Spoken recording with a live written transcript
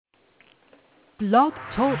Blog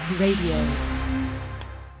Talk Radio.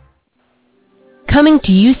 Coming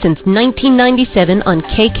to you since 1997 on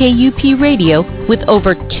KKUP Radio with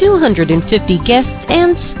over 250 guests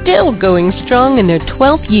and still going strong in their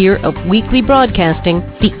 12th year of weekly broadcasting,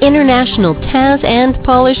 the International Taz and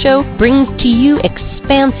Paula Show brings to you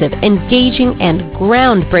expansive, engaging, and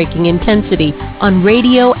groundbreaking intensity on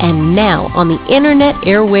radio and now on the Internet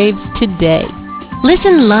airwaves today.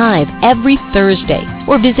 Listen live every Thursday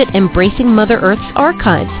or visit Embracing Mother Earth's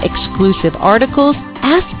archives, exclusive articles,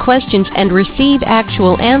 ask questions, and receive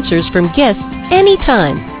actual answers from guests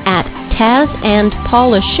anytime at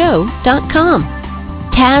TazandPaulaShow.com.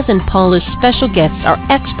 Taz and Paula's special guests are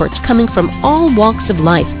experts coming from all walks of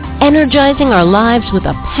life, energizing our lives with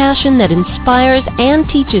a passion that inspires and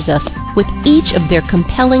teaches us with each of their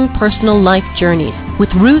compelling personal life journeys,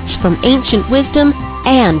 with roots from ancient wisdom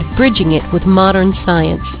and bridging it with modern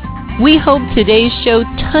science. We hope today's show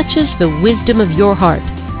touches the wisdom of your heart.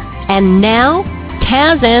 And now,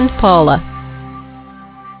 Taz and Paula.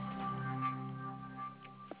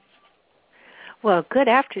 Well, good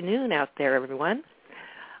afternoon out there, everyone.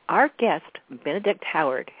 Our guest, Benedick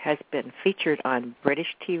Howard, has been featured on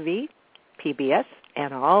British TV, PBS,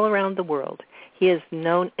 and all around the world. He is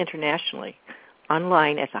known internationally,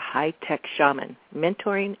 online as a high-tech shaman,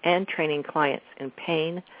 mentoring and training clients in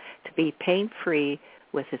pain to be pain-free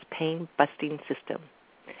with his pain-busting system.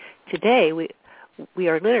 Today, we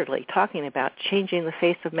are literally talking about changing the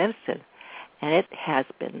face of medicine, and it has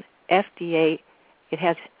been FDA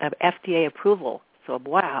approval. So,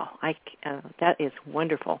 wow, that is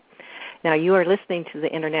wonderful. Now, you are listening to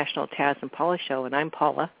the International Taz and Paula Show, and I'm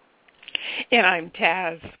Paula. And I'm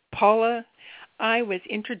Taz. Paula, I was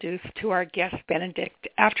introduced to our guest, Benedick,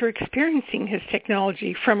 after experiencing his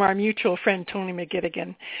technology from our mutual friend, Tony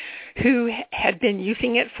McGettigan, who had been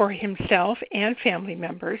using it for himself and family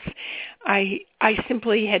members. I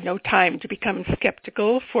simply had no time to become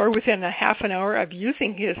skeptical, for within a half an hour of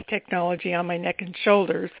using his technology on my neck and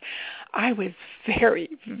shoulders, I was very,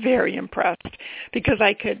 very impressed because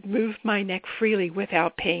I could move my neck freely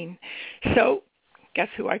without pain. So guess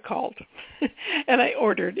who I called? And I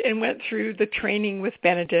ordered and went through the training with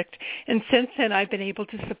Benedick. And since then, I've been able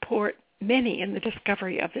to support many in the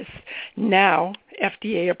discovery of this now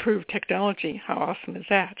FDA-approved technology. How awesome is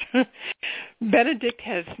that? Benedick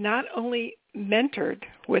has not only mentored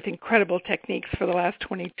with incredible techniques for the last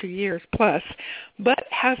 22 years plus, but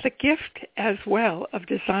has a gift as well of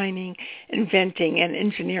designing, inventing, and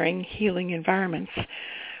engineering healing environments.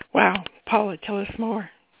 Wow. Paula, tell us more.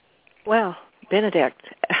 Well, Benedick,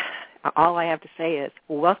 all I have to say is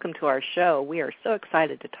welcome to our show. We are so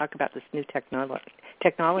excited to talk about this new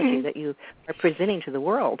technology that you are presenting to the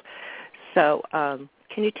world. So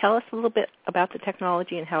can you tell us a little bit about the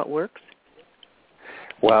technology and how it works?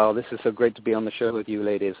 Wow, this is so great to be on the show with you,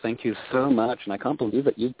 ladies. Thank you so much. And I can't believe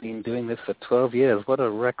that you've been doing this for 12 years. What a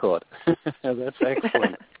record. That's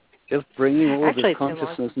excellent. Just bringing all this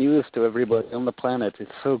consciousness news to everybody on the planet is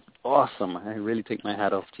so awesome. I really take my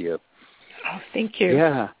hat off to you. Oh, thank you.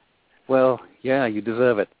 Yeah. Well, yeah, you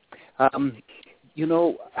deserve it.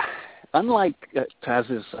 Unlike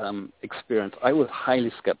Taz's experience, I was highly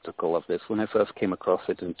skeptical of this when I first came across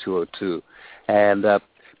it in 2002. And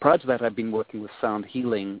prior to that, I'd been working with sound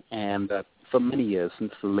healing and for many years,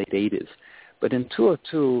 since the late 80s. But in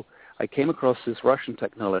 2002, I came across this Russian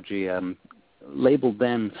technology labeled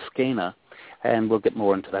then Skena, and we'll get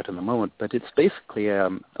more into that in a moment. But it's basically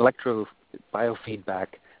electro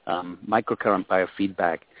biofeedback, microcurrent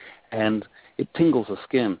biofeedback, and it tingles the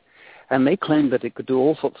skin. And they claimed that it could do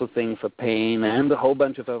all sorts of things for pain and a whole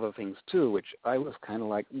bunch of other things too, which I was kind of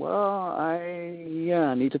like, well, I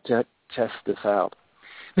need to test this out.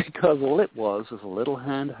 Because all it was a little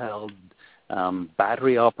handheld,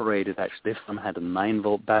 battery-operated, actually. This one had a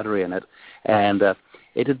 9-volt battery in it, and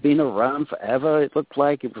it had been around forever. It looked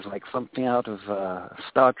like it was like something out of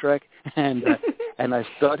Star Trek, and I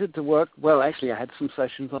started to work. Well, actually, I had some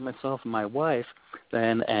sessions on myself and my wife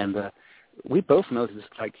then, and we both noticed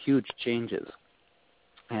like huge changes.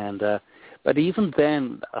 And but even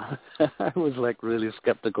then, I was like really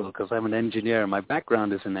skeptical because I'm an engineer. My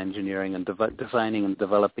background is in engineering and designing and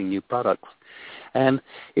developing new products. And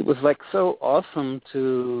it was like so awesome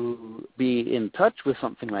to be in touch with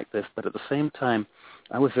something like this, but at the same time,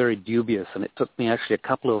 I was very dubious, and it took me actually a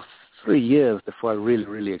couple of 3 years before I really,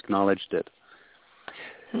 really acknowledged it.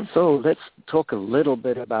 So let's talk a little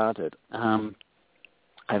bit about it.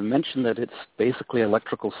 I mentioned that it's basically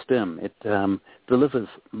electrical stim. It delivers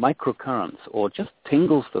microcurrents or just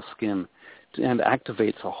tingles the skin and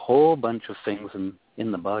activates a whole bunch of things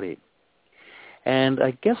in the body. And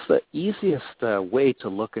I guess the easiest way to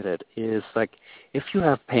look at it is like if you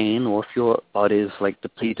have pain or if your body is like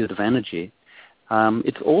depleted of energy,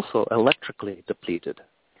 it's also electrically depleted.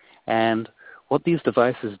 And what these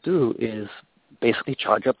devices do is basically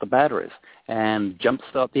charge up the batteries and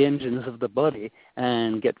jumpstart the engines of the body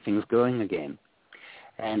and get things going again.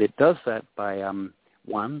 And it does that by,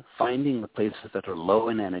 one, finding the places that are low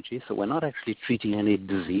in energy. So we're not actually treating any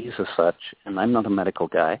disease as such, and I'm not a medical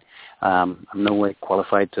guy. I'm no way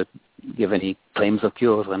qualified to give any claims of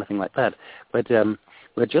cures or anything like that. But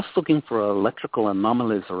we're just looking for electrical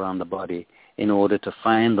anomalies around the body in order to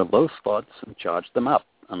find the low spots and charge them up.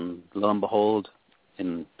 And lo and behold,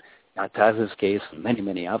 in Taz's case and many,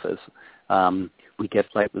 many others, we get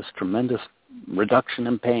like this tremendous reduction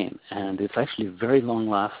in pain, and it's actually very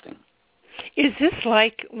long-lasting. Is this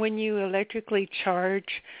like when you electrically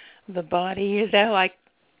charge the body? Is that like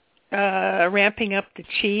ramping up the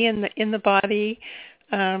chi in the body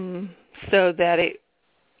so that it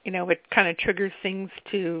kind of triggers things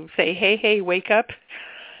to say, hey, wake up?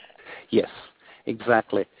 Yes,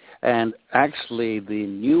 exactly. And actually, the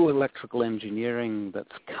new electrical engineering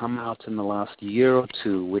that's come out in the last year or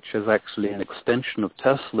two, which is actually an extension of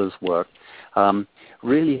Tesla's work,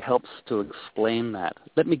 really helps to explain that.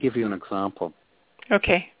 Let me give you an example.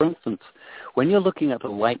 Okay. For instance, when you're looking at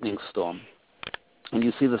a lightning storm, and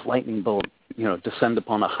you see this lightning bolt, descend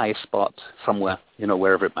upon a high spot somewhere,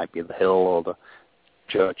 wherever it might be, the hill or the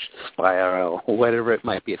church spire or whatever it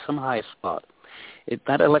might be, some high spot,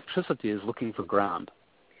 that electricity is looking for ground.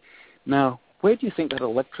 Now, where do you think that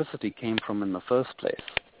electricity came from in the first place?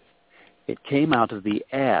 It came out of the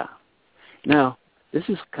air. Now, this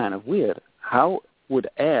is kind of weird. How would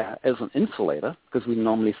air, as an insulator, because we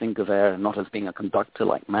normally think of air not as being a conductor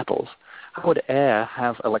like metals, how would air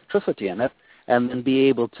have electricity in it and then be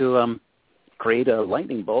able to create a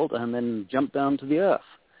lightning bolt and then jump down to the earth?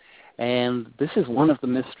 And this is one of the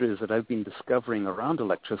mysteries that I've been discovering around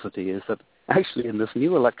electricity, is that actually in this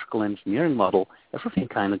new electrical engineering model, everything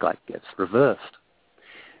kind of like gets reversed.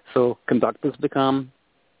 So conductors become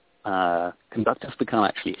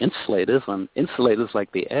actually insulators, and insulators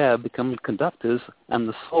like the air become conductors and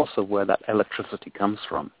the source of where that electricity comes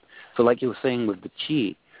from. So like you were saying with the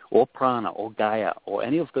chi or prana or Gaia or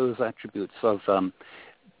any of those attributes of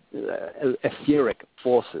etheric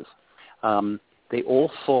forces, they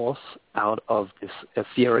all source out of this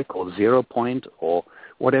etheric or 0 point or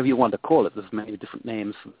whatever you want to call it. There's many different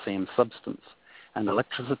names for the same substance. And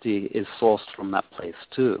electricity is sourced from that place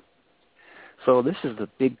too. So this is the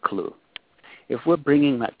big clue. If we're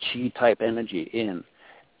bringing that chi-type energy in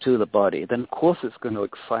to the body, then of course it's going to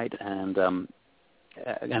excite and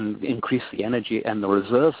increase the energy and the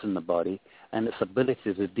reserves in the body and its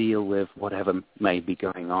ability to deal with whatever may be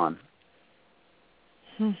going on.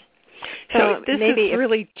 So this is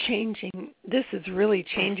really changing. This is really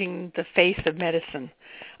changing the face of medicine.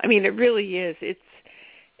 I mean, it really is. It's.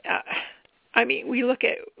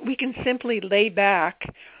 We can simply lay back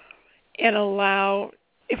and allow,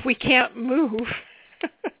 if we can't move,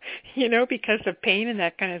 because of pain and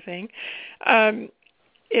that kind of thing,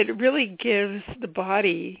 it really gives the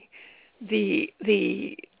body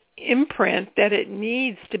the imprint that it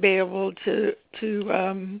needs to be able to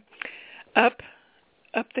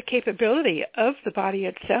up the capability of the body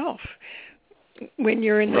itself when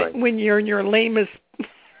you're in when you're in your lamest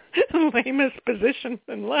position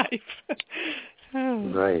in life.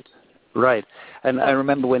 Right. And I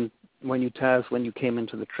remember when you came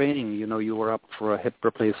into the training, you were up for a hip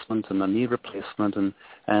replacement and a knee replacement,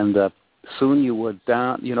 and soon you were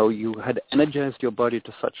down. You had energized your body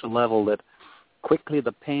to such a level that quickly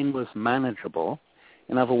the pain was manageable.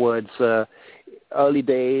 In other words, early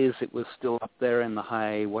days it was still up there in the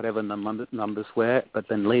high whatever numbers were, but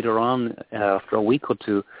then later on, after a week or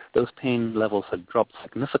two, those pain levels had dropped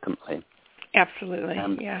significantly. Absolutely,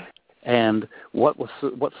 yeah. And what's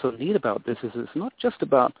so neat about this is it's not just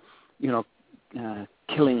about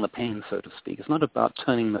killing the pain, so to speak. It's not about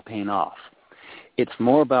turning the pain off. It's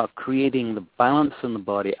more about creating the balance in the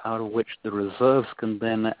body out of which the reserves can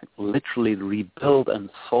then literally rebuild and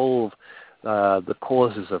solve the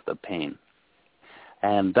causes of the pain.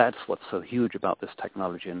 And that's what's so huge about this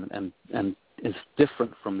technology and is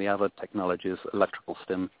different from the other technologies, electrical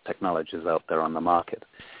stim technologies out there on the market,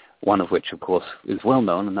 one of which, of course, is well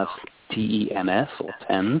known, and that's TENS, or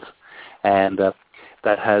TENS, and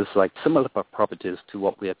that has like similar properties to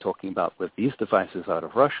what we are talking about with these devices out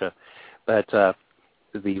of Russia, but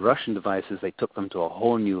the Russian devices, they took them to a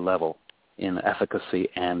whole new level in efficacy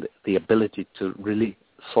and the ability to really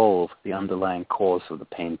solve the underlying cause of the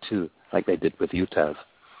pain too, like they did with UTAS.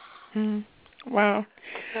 Wow.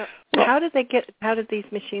 So how did these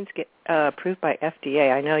machines get approved by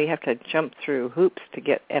FDA? I know you have to jump through hoops to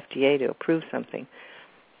get FDA to approve something.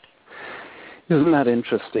 Isn't that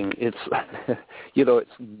interesting? It's,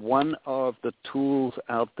 it's one of the tools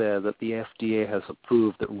out there that the FDA has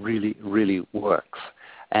approved that really, really works.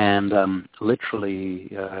 And literally,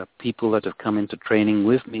 people that have come into training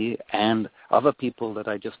with me and other people that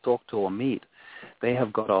I just talk to or meet, they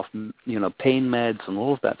have got off, pain meds and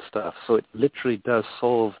all of that stuff. So it literally does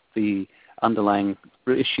solve the underlying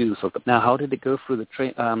issues of it. Now, how did it go through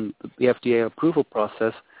the FDA approval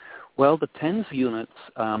process? Well, the TENS units,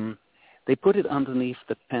 they put it underneath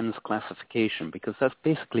the TENS classification because that's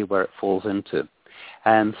basically where it falls into.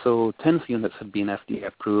 And so TENS units had been FDA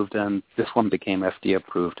approved, and this one became FDA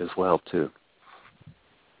approved as well, too.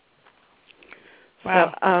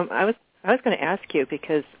 Wow. So, I was going to ask you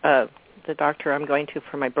because the doctor I'm going to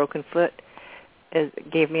for my broken foot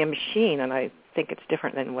gave me a machine, and I think it's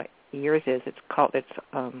different than what yours is. It's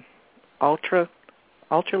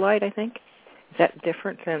ultralight, I think. Is that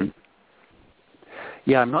different than?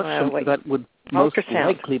 Yeah, I'm not sure that would most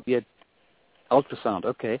likely be an ultrasound.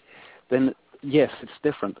 Okay, then yes, it's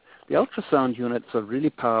different. The ultrasound units are really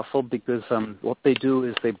powerful because what they do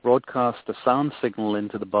is they broadcast a sound signal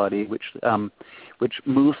into the body, which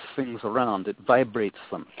moves things around. It vibrates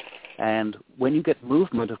them. And when you get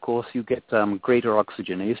movement, of course, you get greater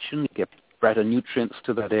oxygenation, you get better nutrients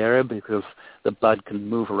to that area because the blood can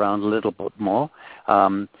move around a little bit more.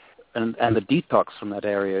 And the detox from that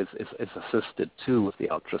area is assisted, too, with the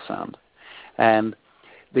ultrasound. And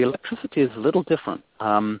the electricity is a little different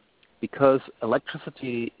because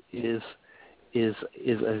electricity is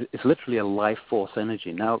literally a life force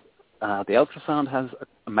energy. Now, the ultrasound has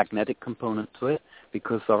a magnetic component to it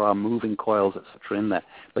because there are moving coils, etc., in there.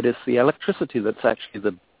 But it's the electricity that's actually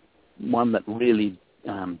the one that really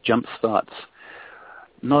jump-starts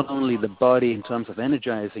not only the body in terms of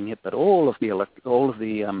energizing it, but all of the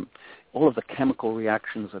chemical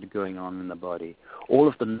reactions that are going on in the body. All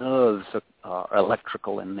of the nerves are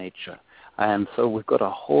electrical in nature. And so we've got a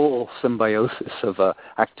whole symbiosis of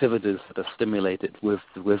activities that are stimulated with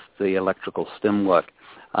the electrical stim work,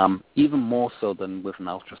 even more so than with an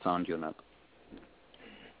ultrasound unit.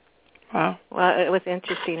 Wow. Well, it was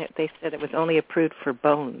interesting. They said it was only approved for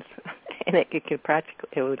bones, and it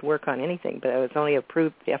would work on anything, but it was only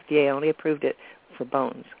approved. The FDA only approved it for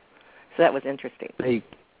bones. So that was interesting.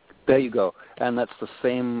 There you go. And that's the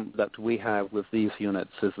same that we have with these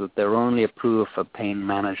units, is that they're only approved for pain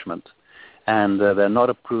management. And they're not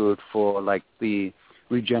approved for, like, the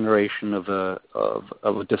regeneration of a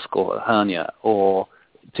disc or a hernia or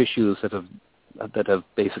tissues that have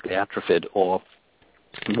basically atrophied or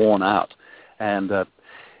worn out. And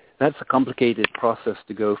that's a complicated process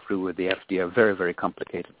to go through with the FDA, a very, very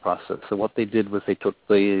complicated process. So what they did was they took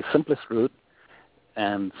the simplest route,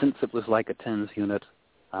 and since it was like a TENS unit,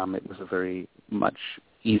 it was a very much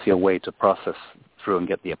easier way to process through and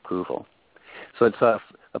get the approval. So it's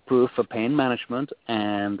approved for pain management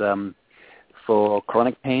and for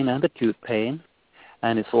chronic pain and acute pain,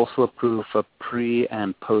 and it's also approved for pre-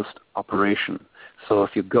 and post-operation. So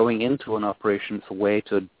if you're going into an operation, it's a way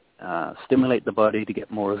to stimulate the body to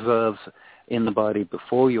get more reserves in the body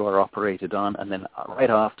before you are operated on, and then right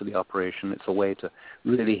after the operation, it's a way to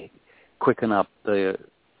really quicken up the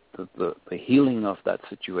healing of that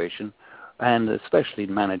situation, and especially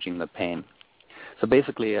managing the pain. So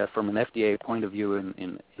basically, from an FDA point of view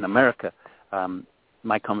in America,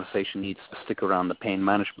 my conversation needs to stick around the pain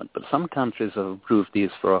management. But some countries have approved these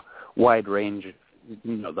for a wide range,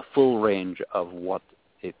 the full range of what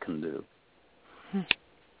it can do.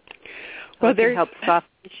 Well, it can help soft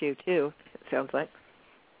tissue, too, it sounds like.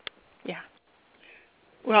 Yeah.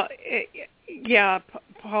 Well, yeah,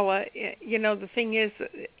 Paula, the thing is,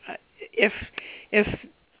 if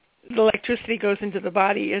the electricity goes into the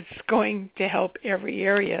body, it's going to help every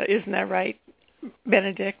area. Isn't that right,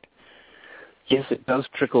 Benedick? Yes, it does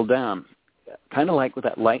trickle down. Kind of like with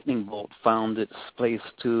that lightning bolt found its place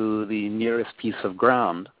to the nearest piece of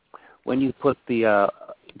ground. When you put the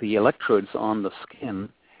electrodes on the skin,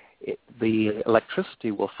 the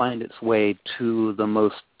electricity will find its way to the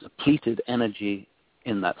most depleted energy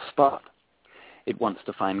in that spot. It wants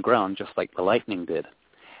to find ground just like the lightning did.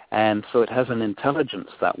 And so it has an intelligence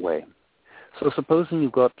that way. So supposing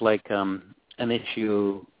you've got like an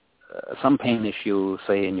issue, some pain issue,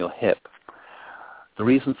 say in your hip. The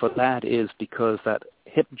reason for that is because that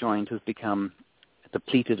hip joint has become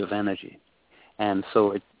depleted of energy. And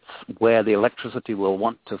so it's where the electricity will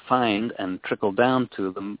want to find and trickle down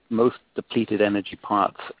to the most depleted energy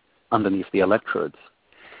parts underneath the electrodes.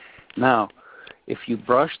 Now, if you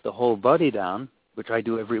brush the whole body down, which I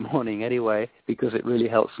do every morning anyway, because it really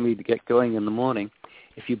helps me to get going in the morning,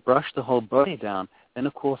 if you brush the whole body down, then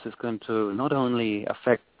of course it's going to not only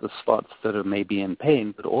affect the spots that are maybe in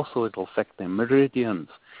pain, but also it will affect their meridians.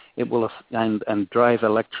 It will and drive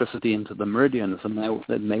electricity into the meridians, and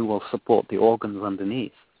they will support the organs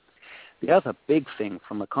underneath. The other big thing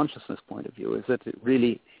from a consciousness point of view is that it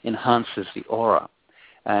really enhances the aura.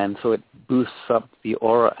 And so it boosts up the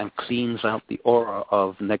aura and cleans out the aura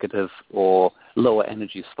of negative or lower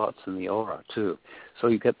energy spots in the aura too. So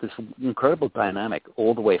you get this incredible dynamic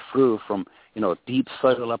all the way through from, deep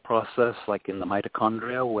cellular process like in the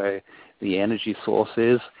mitochondria where the energy source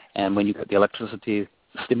is, and when you get the electricity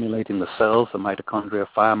stimulating the cells, the mitochondria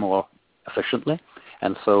fire more efficiently,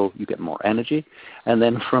 and so you get more energy. And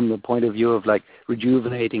then from the point of view of like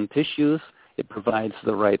rejuvenating tissues, it provides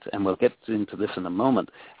the right, and we'll get into this in a moment,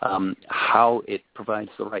 how it provides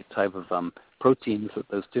the right type of proteins that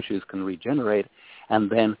those tissues can regenerate.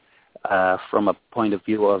 And then from a point of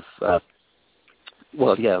view of,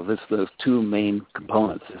 there's those two main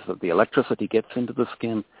components, is that the electricity gets into the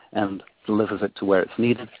skin and delivers it to where it's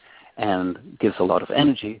needed and gives a lot of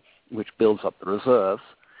energy, which builds up the reserves.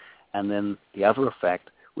 And then the other effect,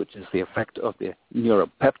 which is the effect of the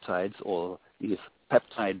neuropeptides, or these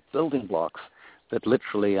peptide building blocks that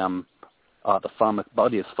literally are the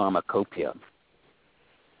body's pharmacopoeia.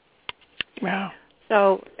 Wow.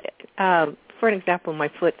 So, for an example, my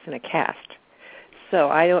foot's in a cast. So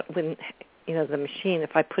the machine,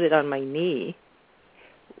 if I put it on my knee,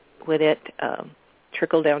 would it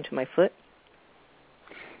trickle down to my foot?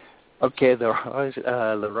 Okay, there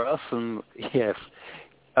are some, yes.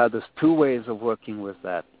 There's two ways of working with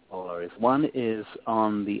that, Paula. One is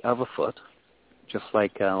on the other foot, just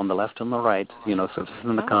like on the left and the right, so if this is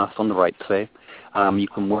in the cast on the right, say, you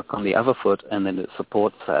can work on the other foot and then it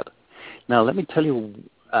supports that. Now, let me tell you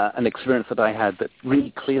an experience that I had that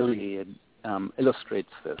really clearly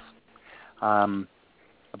illustrates this.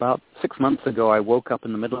 About 6 months ago, I woke up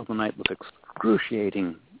in the middle of the night with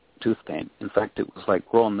excruciating tooth pain. In fact, it was like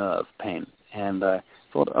raw nerve pain. And I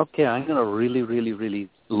thought, okay, I'm going to really, really, really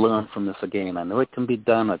learn from this again. I know it can be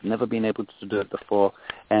done. I've never been able to do it before,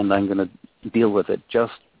 and I'm going to deal with it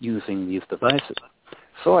just using these devices.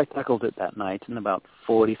 So I tackled it that night, and about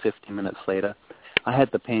 40, 50 minutes later, I had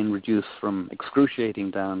the pain reduced from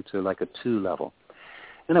excruciating down to like a 2 level.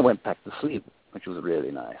 And I went back to sleep, which was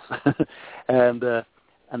really nice. And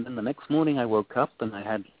then the next morning I woke up and I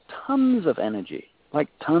had tons of energy, like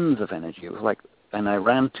tons of energy. It was like, and I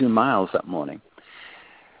ran 2 miles that morning.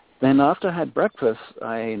 Then after I had breakfast,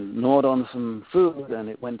 I gnawed on some food and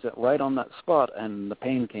it went right on that spot, and the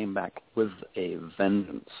pain came back with a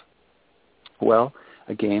vengeance. Well,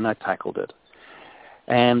 again, I tackled it.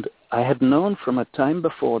 And I had known from a time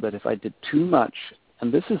before that if I did too much,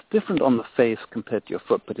 and this is different on the face compared to your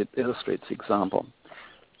foot, but it illustrates the example.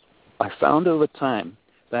 I found over time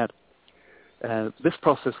that this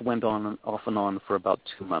process went on off and on for about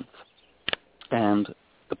 2 months. And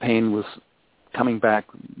the pain was coming back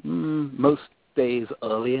most days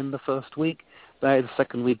early in the first week. By the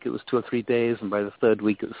second week, it was 2 or 3 days, and by the third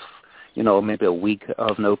week, it was, maybe a week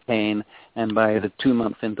of no pain. And by the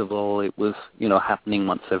 2-month interval, it was, happening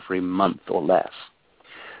once every month or less.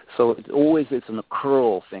 So it always is an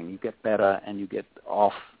accrual thing. You get better and you get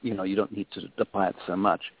off, you don't need to apply it so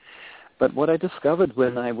much. But what I discovered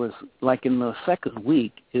when I was like in the second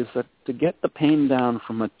week is that to get the pain down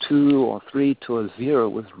from a 2 or 3 to a 0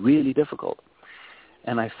 was really difficult.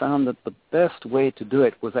 And I found that the best way to do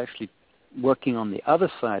it was actually working on the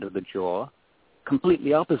other side of the jaw,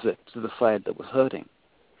 completely opposite to the side that was hurting.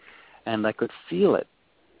 And I could feel it,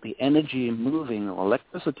 the energy moving, or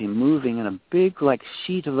electricity moving in a big like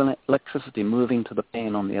sheet of electricity moving to the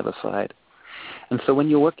pain on the other side. And so when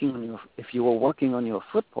you're working on if you were working on your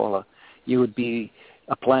foot, Paula, you would be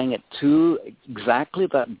applying it to exactly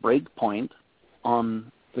that break point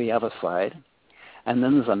on the other side. And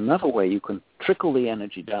then there's another way you can trickle the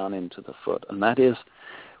energy down into the foot, and that is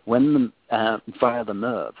when via the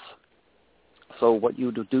nerves. So what you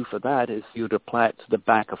would do for that is you'd apply it to the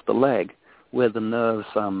back of the leg, where the nerves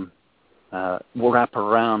will wrap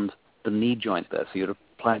around the knee joint there. So you'd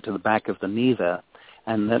apply it to the back of the knee there,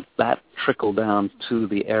 and that trickle down to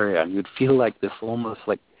the area, and you'd feel like this almost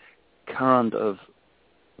like current of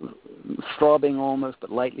throbbing almost,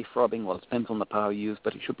 but lightly throbbing. Well, it depends on the power used,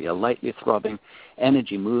 but it should be a lightly throbbing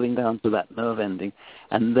energy moving down to that nerve ending,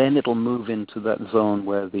 and then it'll move into that zone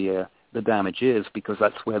where the damage is, because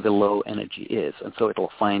that's where the low energy is. And so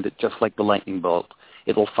it'll find it just like the lightning bolt.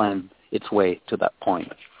 It'll find its way to that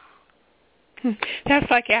point. That's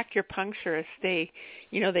like acupuncturists. They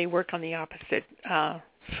work on the opposite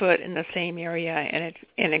foot in the same area,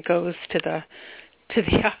 and it goes to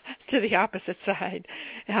the opposite side.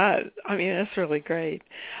 I mean, that's really great.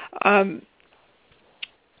 Even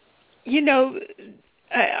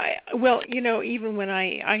when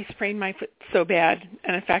I sprained my foot so bad,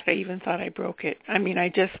 and in fact I even thought I broke it. I mean,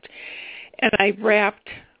 I wrapped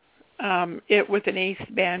it with an ace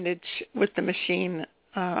bandage with the machine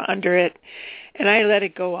under it, and I let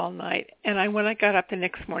it go all night. And when I got up the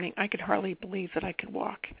next morning, I could hardly believe that I could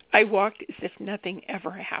walk. I walked as if nothing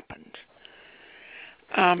ever happened.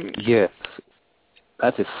 Yes,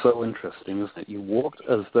 that is so interesting, isn't it? You walked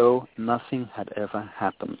as though nothing had ever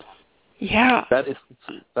happened. Yeah. That is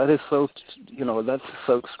so, that's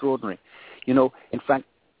so extraordinary. In fact,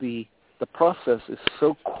 the process is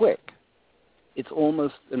so quick. It's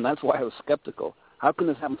almost, and that's why I was skeptical. How can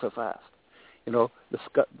this happen so fast?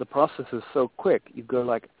 The process is so quick. You go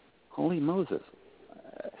like, holy Moses.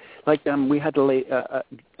 We had to lay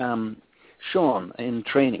Sean in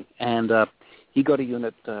training, and he got a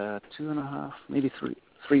unit 2.5, maybe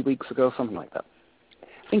 3 weeks ago, something like that.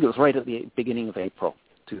 I think it was right at the beginning of April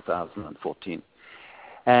 2014,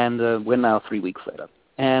 and we're now 3 weeks later.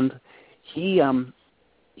 And he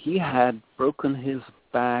had broken his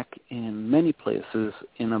back in many places.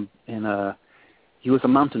 He was a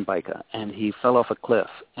mountain biker, and he fell off a cliff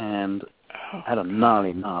and had a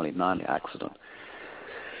gnarly accident.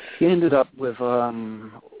 He ended up with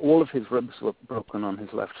all of his ribs were broken on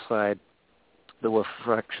his left side. There were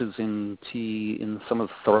fractures in some of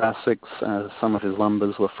the thoracics. Some of his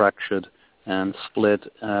lumbars were fractured and split.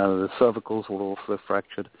 The cervicals were also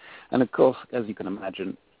fractured. And of course, as you can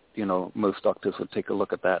imagine, most doctors would take a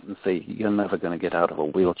look at that and say, you're never going to get out of a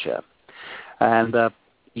wheelchair. And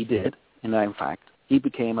he did. And in fact, he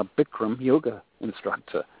became a Bikram yoga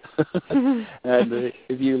instructor. And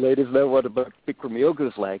if you ladies know what Bikram yoga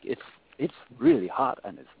is like, it's really hot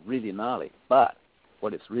and it's really gnarly. But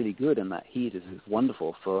what it's really good in that heat is it's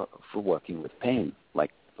wonderful for working with pain,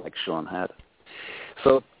 like Sean had.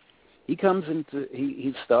 So he comes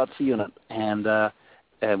he starts the unit, and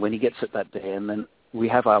when he gets it that day, and then we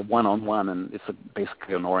have our one-on-one, and it's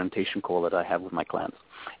basically an orientation call that I have with my clients.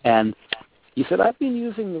 And he said, I've been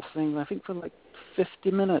using this thing, I think, for like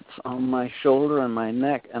 50 minutes on my shoulder and my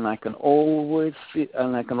neck, and I can already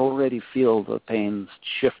feel the pains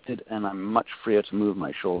shifted, and I'm much freer to move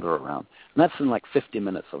my shoulder around. And that's in like 50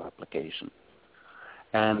 minutes of application.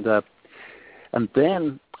 And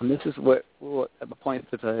then this is what the point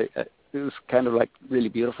that it was kind of like really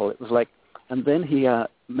beautiful. It was like, and then he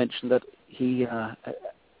mentioned that his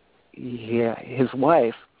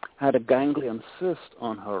wife had a ganglion cyst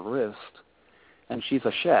on her wrist, and she's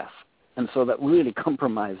a chef, and so that really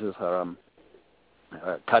compromises her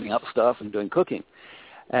cutting up stuff and doing cooking.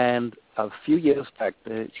 And a few years back,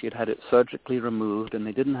 she had it surgically removed, and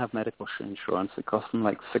they didn't have medical insurance. It cost them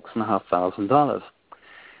like $6,500,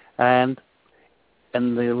 and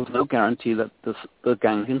there was no guarantee that the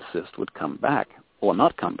ganglion cyst would come back or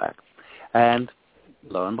not come back. And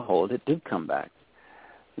lo and behold, it did come back.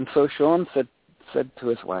 And so Sean said to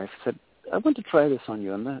his wife, I want to try this on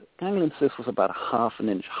you. And the ganglion cyst was about 1/2 an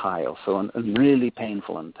inch high or so, and really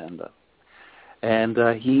painful and tender. And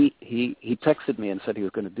he texted me and said he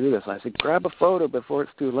was going to do this. I said, grab a photo before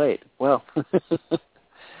it's too late. Well,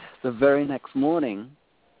 the very next morning,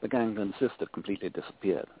 the ganglion cyst had completely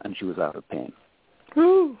disappeared, and she was out of pain.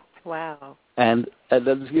 Ooh, wow. And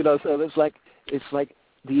then, so it's like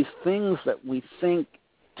these things that we think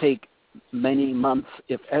take many months,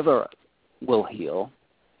 if ever, will heal,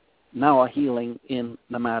 now are healing in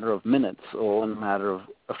a matter of minutes or in a matter of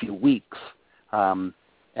a few weeks. And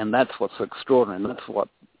that's what's so extraordinary. And that's what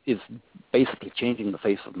is basically changing the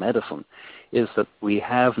face of medicine, is that we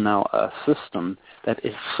have now a system that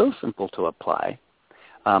is so simple to apply,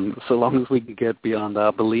 so long as we can get beyond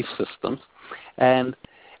our belief systems. And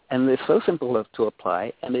it's so simple to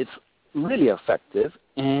apply, and it's really effective,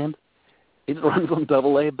 and it runs on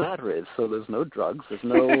AA batteries, so there's no drugs, there's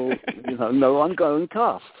no no ongoing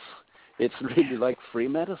costs. It's really like free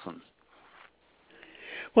medicine.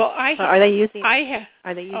 Well, are they using?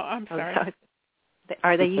 I'm sorry.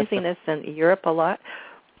 Are they using this in Europe a lot?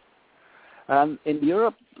 In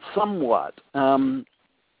Europe, somewhat.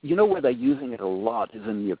 Where they're using it a lot is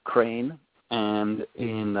in Ukraine and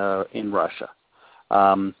in Russia.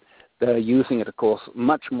 They're using it, of course,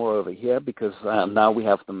 much more over here because now we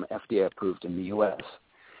have them FDA approved in the U.S.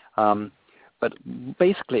 But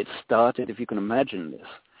basically it started, if you can imagine this,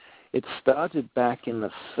 it started back in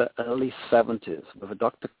the early 70s with a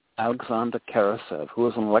Dr. Alexander Karasev, who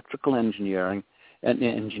was an electrical engineer an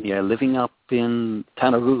engineer living up in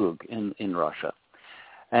Tanarug in Russia.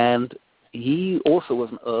 And he also was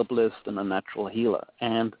an herbalist and a natural healer.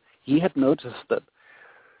 And he had noticed that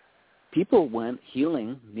people weren't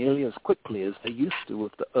healing nearly as quickly as they used to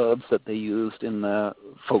with the herbs that they used in the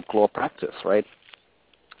folklore practice, right?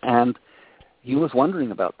 And he was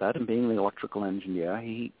wondering about that, and being an electrical engineer,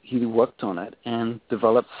 he worked on it and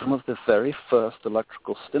developed some of the very first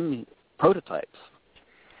electrical stim prototypes,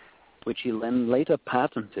 which he then later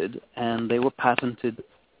patented, and they were patented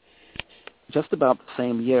just about the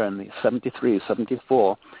same year, in the 73,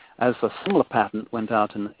 74, as a similar patent went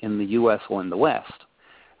out in the U.S. or in the West,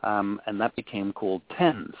 and that became called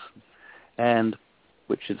TENS, and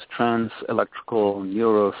which is trans-electrical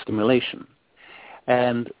neurostimulation.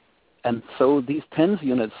 And so these TENS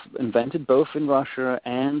units, invented both in Russia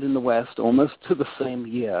and in the West almost to the same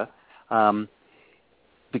year,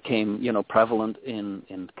 became prevalent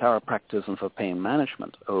in chiropractors and for pain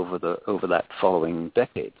management over that following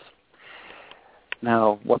decades.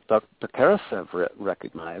 Now, what Dr. Karasev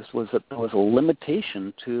recognized was that there was a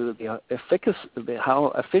limitation to the efficacy,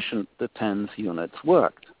 how efficient the TENS units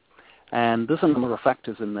worked. And there's a number of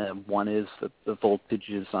factors in there. One is that the voltage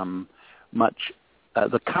is the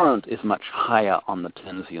current is much higher on the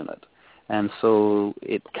TENS unit. And so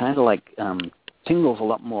it kind of like tingles a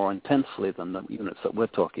lot more intensely than the units that we're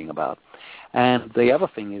talking about. And the other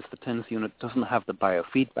thing is the TENS unit doesn't have the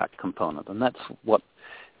biofeedback component, and that's what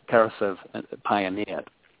Karasev pioneered.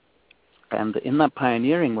 And in that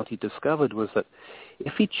pioneering, what he discovered was that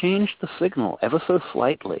if he changed the signal ever so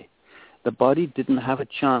slightly, the body didn't have a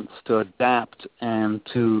chance to adapt and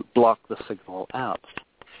to block the signal out.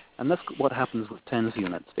 And that's what happens with TENS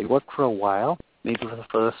units. They work for a while, maybe for the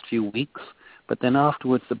first few weeks, but then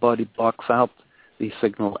afterwards the body blocks out the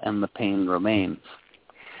signal and the pain remains.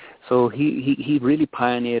 So he really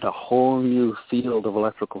pioneered a whole new field of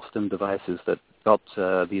electrical stim devices that got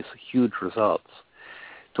these huge results.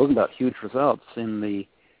 Talking about huge results, in the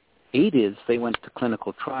 80s they went to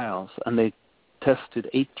clinical trials and they tested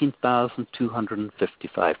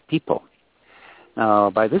 18,255 people.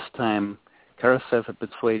 Now, by this time, Karasev had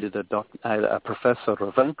persuaded a Professor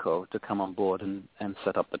Ravenko to come on board and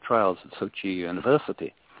set up the trials at Sochi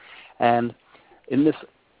University. And in this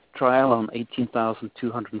trial on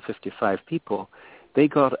 18,255 people, they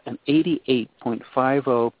got an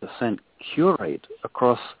 88.50% cure rate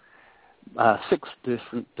across 6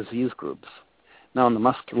 different disease groups. Now, in the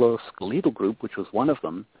musculoskeletal group, which was one of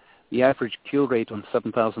them, the average cure rate on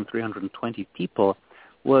 7,320 people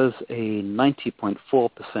was a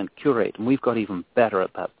 90.4% cure rate, and we've got even better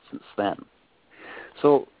at that since then.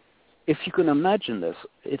 So if you can imagine this,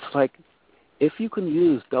 it's like if you can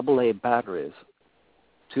use AA batteries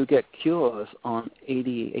to get cures on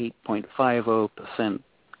 88.50%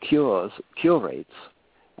 cure rates,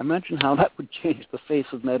 imagine how that would change the face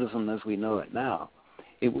of medicine as we know it now.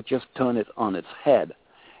 It would just turn it on its head.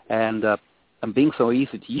 And being so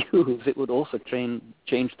easy to use, it would also change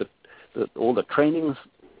all the trainings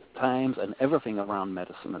times and everything around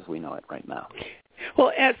medicine as we know it right now.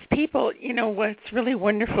 Well, as people, what's really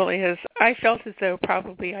wonderful is I felt as though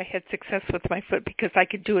probably I had success with my foot because I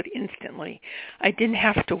could do it instantly. I didn't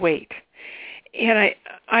have to wait. And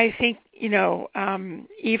I think,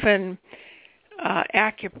 even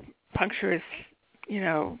acupuncturists,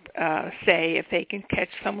 say if they can catch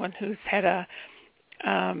someone who's had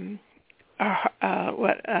an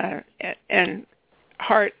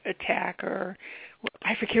heart attack, or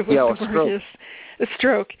I forget what the word is, a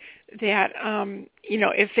stroke, that,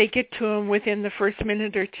 if they get to them within the first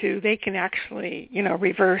minute or two, they can actually,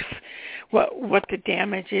 reverse what the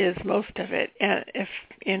damage is, most of it, and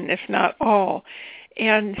if not all.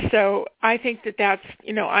 And so I think that's,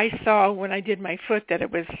 I saw when I did my foot that it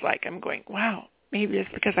was like, I'm going, wow, maybe it's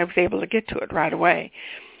because I was able to get to it right away.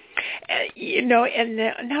 And not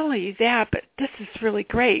only that, but this is really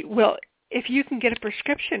great. Well, if you can get a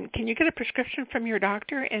prescription, can you get a prescription from your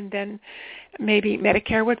doctor and then maybe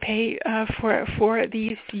Medicare would pay for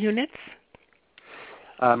these units?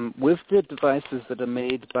 With the devices that are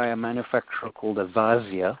made by a manufacturer called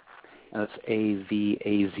Avazia, that's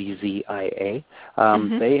Avazzia,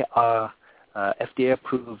 they are FDA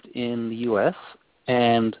approved in the U.S.,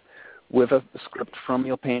 and with a script from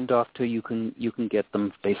your pain doctor, you can get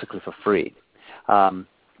them basically for free,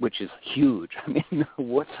 which is huge. I mean,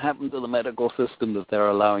 what's happened to the medical system that they're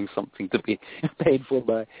allowing something to be paid for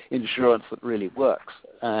by insurance that really works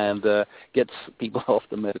and gets people off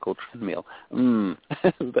the medical treadmill?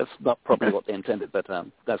 That's not probably what they intended, but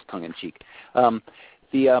that's tongue-in-cheek.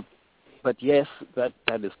 But yes, that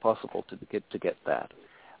is possible to get that.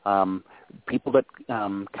 People that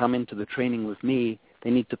come into the training with me, they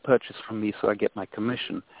need to purchase from me so I get my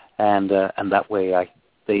commission, and that way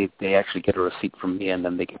they actually get a receipt from me, and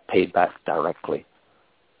then they get paid back directly.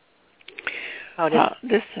 Go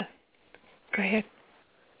ahead.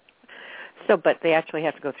 So, but they actually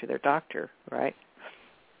have to go through their doctor, right?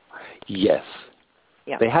 Yes.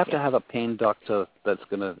 Yeah. They have to have a pain doctor that's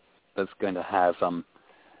going to have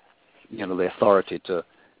the authority to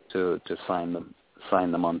sign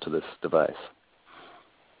them onto this device.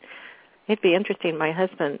 It'd be interesting. My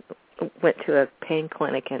husband went to a pain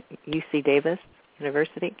clinic at UC Davis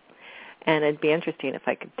University, and it'd be interesting if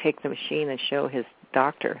I could take the machine and show his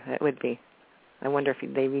doctor. It would be. I wonder if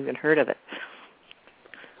they've even heard of it.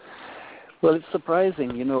 Well, it's surprising.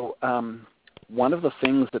 One of the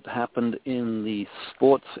things that happened in the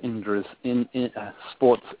sports industry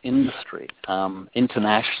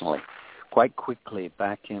internationally quite quickly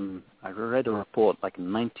back in, I read a report like in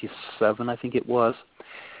 97, I think it was.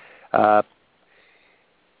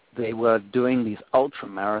 They were doing these ultra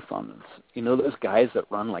marathons. Those guys that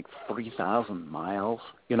run like 3,000 miles,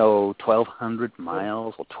 1,200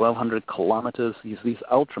 miles or 1,200 kilometers, these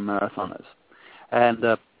ultra marathoners.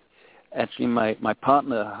 And actually my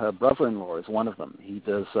partner, her brother-in-law, is one of them. He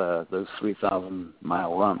does those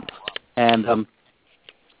 3,000-mile runs. And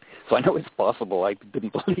so I know it's possible. I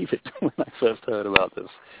didn't believe it when I first heard about this.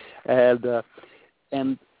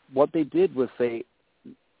 And what they did was they,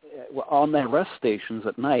 on their rest stations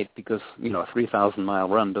at night, because, a 3,000-mile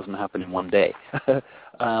run doesn't happen in one day. In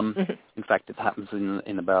fact, it happens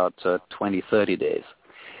in about 20, 30 days.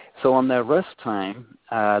 So on their rest time,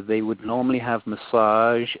 they would normally have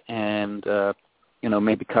massage and,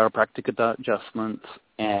 maybe chiropractic adjustments,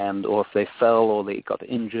 or if they fell or they got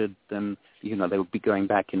injured, then, they would be going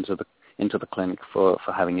back into the clinic for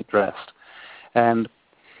having it dressed.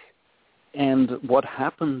 And what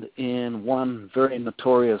happened in one very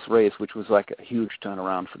notorious race, which was like a huge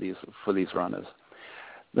turnaround for these runners,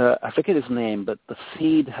 I forget his name, but the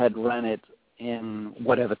feed had run it in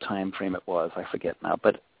whatever time frame it was, I forget now,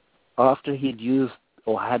 but after he'd used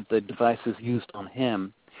or had the devices used on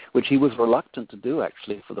him, which he was reluctant to do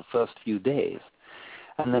actually for the first few days,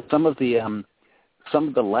 and then some of the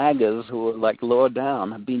laggers who were like lower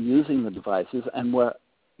down had been using the devices and were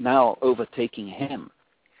now overtaking him,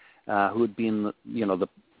 who had been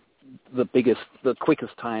the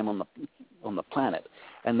quickest time on the planet,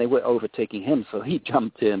 and they were overtaking him. So he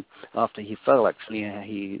jumped in after he fell. Actually,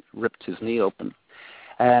 he ripped his knee open,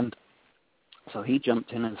 and so he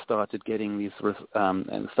jumped in and started getting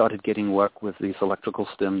getting work with these electrical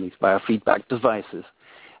stim, these biofeedback devices.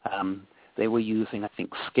 They were using, I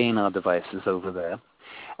think, scanner devices over there,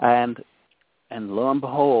 and lo and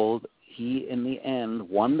behold, he in the end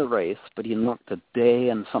won the race, but he knocked a day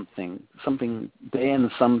and some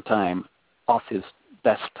time off his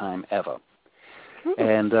best time ever.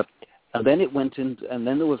 And then it went in, and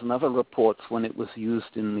then there was another reports when it was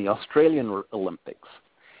used in the Australian Olympics.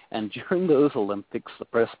 And during those Olympics, the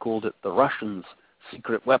press called it the Russians'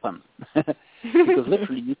 secret weapon, because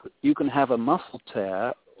literally you can have a muscle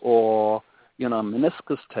tear or a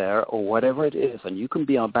meniscus tear or whatever it is, and you can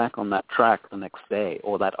be back on that track the next day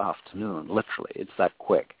or that afternoon. Literally, it's that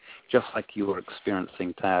quick. Just like you were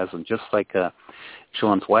experiencing, Taz, and just like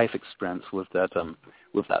Sean's wife experienced with that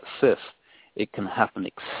cyst, it can happen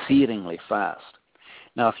exceedingly fast.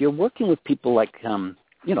 Now, if you're working with people like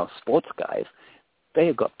sports guys, they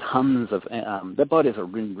have got tons of their bodies are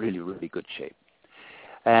in really, really good shape.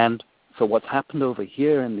 And so what's happened over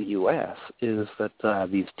here in the U.S. is that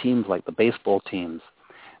these teams, like the baseball teams,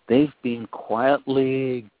 they've been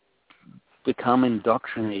quietly become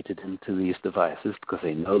indoctrinated into these devices because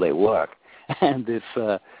they know they work, and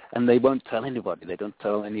they won't tell anybody. They don't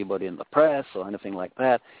tell anybody in the press or anything like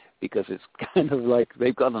that, because it's kind of like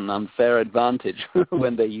they've got an unfair advantage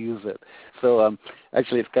when they use it. So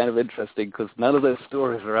actually it's kind of interesting because none of those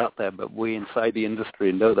stories are out there, but we inside the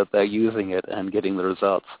industry know that they're using it and getting the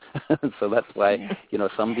results. So that's why,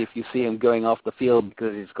 somebody, if you see him going off the field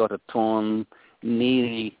because he's got a torn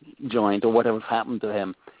knee joint or whatever's happened to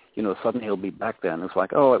him, suddenly he'll be back there and it's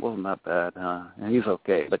like, oh, it wasn't that bad. And he's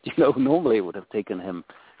okay. But, normally it would have taken him,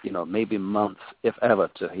 maybe months, if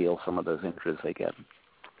ever, to heal some of those injuries they get.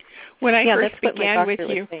 When I first began with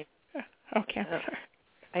you, okay.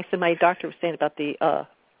 I said my doctor was saying about the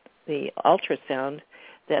ultrasound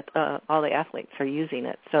that all the athletes are using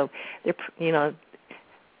it. So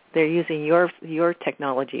they're using your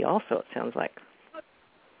technology also. It sounds like.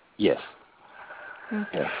 Yes. Okay.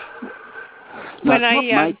 Yes. When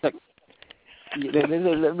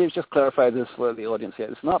let me just clarify this for the audience here.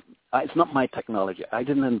 It's not my technology. I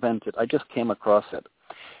didn't invent it. I just came across it.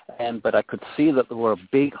 but I could see that there were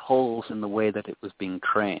big holes in the way that it was being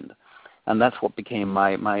trained. And that's what became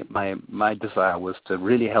my desire, was to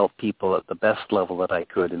really help people at the best level that I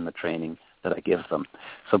could in the training that I give them.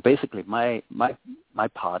 So basically, my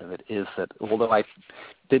part of it is that although I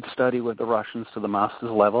did study with the Russians to the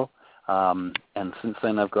master's level, and since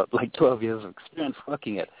then I've got like 12 years of experience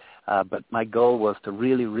working it, but my goal was to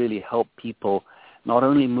really, really help people not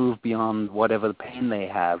only move beyond whatever the pain they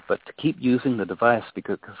have, but to keep using the device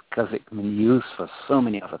because it can be used for so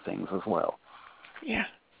many other things as well. Yeah.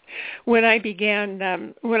 When I began,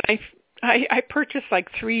 I purchased like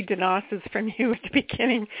 3 Donasas from you at the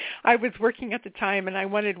beginning. I was working at the time, and I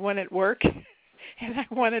wanted one at work, and I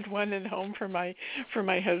wanted one at home for my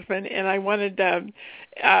husband, and I wanted the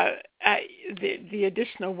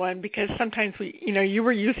additional one because sometimes you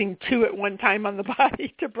were using 2 at one time on the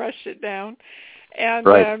body to brush it down. And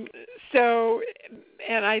right.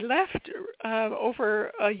 And I left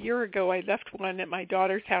over a year ago. I left one at my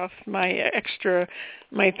daughter's house, my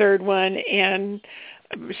 3rd one, and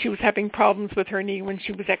she was having problems with her knee when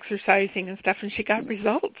she was exercising and stuff, and she got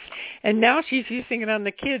results. And now she's using it on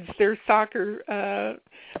the kids. Their soccer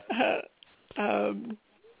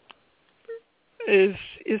is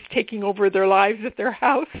taking over their lives at their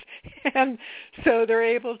house, and so they're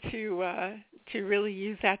able to really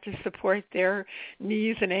use that to support their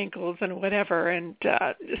knees and ankles and whatever. And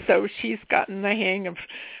so she's gotten the hang of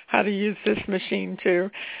how to use this machine too.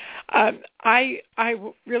 I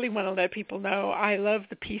really want to let people know I love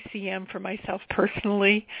the PCM for myself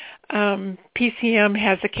personally. PCM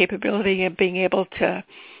has the capability of being able to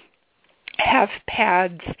have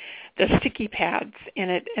pads, the sticky pads in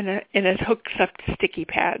it, and it hooks up to sticky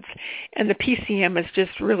pads. And the PCM is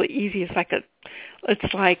just really easy.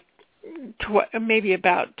 It's like maybe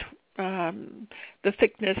about the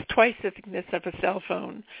thickness, twice the thickness of a cell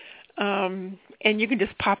phone. And you can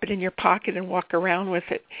just pop it in your pocket and walk around with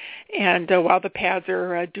it. And while the pads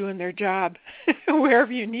are doing their job,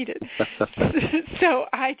 wherever you need it. So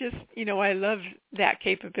I just, I love that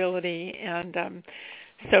capability. And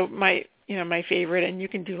so my favorite, and you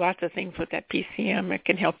can do lots of things with that PCM. It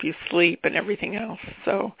can help you sleep and everything else.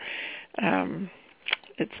 So,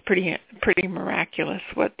 it's pretty miraculous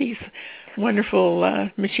what these wonderful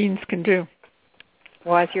machines can do.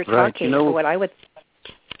 Well, as you're talking, what I was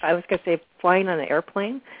going to say, flying on an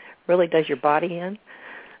airplane really does your body in.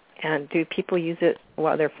 And do people use it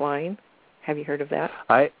while they're flying? Have you heard of that?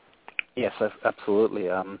 Yes, absolutely.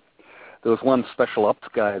 There was one special ops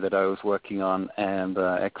guy that I was working on, and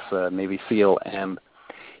ex-Navy SEAL, and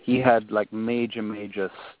he had like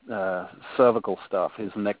major cervical stuff.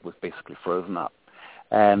 His neck was basically frozen up.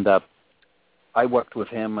 And I worked with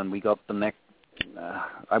him, and we got the neck.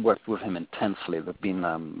 I worked with him intensely. There've been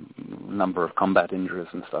a number of combat injuries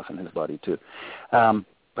and stuff in his body too.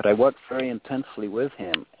 But I worked very intensely with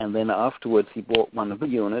him. And then afterwards, he bought one of the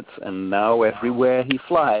units, and now everywhere he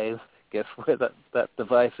flies, guess where that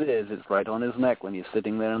device is? It's right on his neck when he's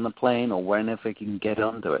sitting there in the plane or wherever he can get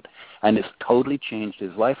onto it. And it's totally changed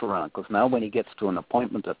his life around, because now when he gets to an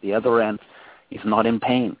appointment at the other end, he's not in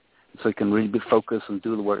pain. So he can really be focused and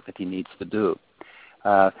do the work that he needs to do.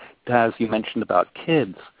 As you mentioned about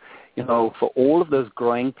kids, for all of those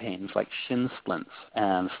growing pains like shin splints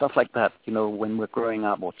and stuff like that, when we're growing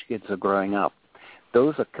up or kids are growing up,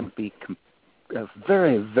 those can be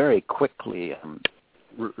very, very quickly,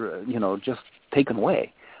 just taken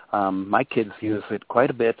away. My kids use it quite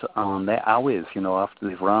a bit on their hours, after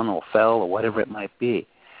they've run or fell or whatever it might be.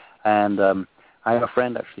 And I have a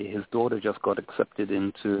friend, actually, his daughter just got accepted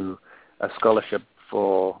into a scholarship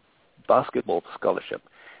for basketball scholarship.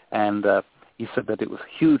 And he said that it was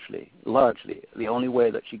largely, the only way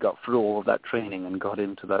that she got through all of that training and got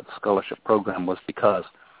into that scholarship program was because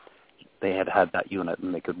they had that unit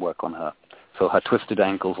and they could work on her. So her twisted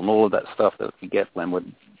ankles and all of that stuff that we get when we're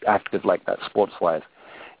active like that sports-wise,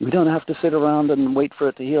 we don't have to sit around and wait for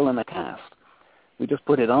it to heal in a cast. We just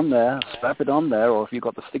put it on there, strap it on there, or if you've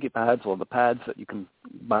got the sticky pads or the pads that you can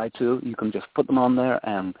buy too, you can just put them on there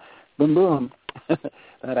and boom, boom.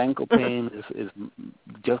 That ankle pain is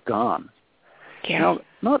just gone. Yeah. Now,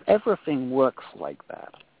 not everything works like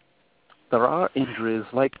that. There are injuries,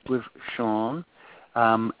 like with Sean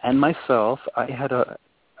and myself. I had a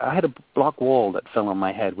block wall that fell on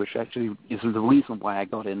my head, which actually is the reason why I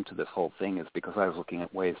got into this whole thing, is because I was looking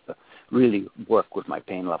at ways to really work with my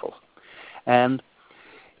pain levels. And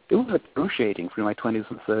it was excruciating through my 20s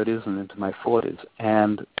and 30s and into my 40s.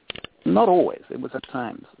 And not always. It was at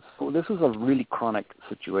times. So this was a really chronic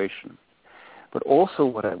situation. But also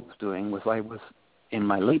what I was doing was I was in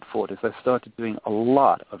my late 40s, I started doing a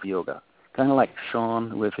lot of yoga, kind of like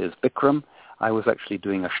Sean with his Bikram. I was actually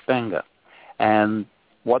doing Ashtanga. And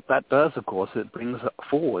what that does, of course, it brings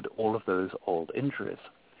forward all of those old injuries.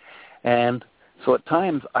 And so at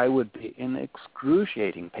times I would be in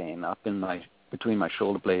excruciating pain up in between my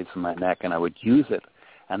shoulder blades and my neck, and I would use it.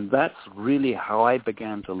 And that's really how I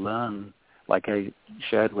began to learn, like I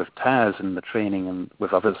shared with Taz in the training and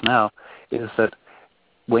with others now, is that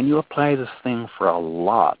when you apply this thing for a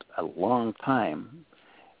long time,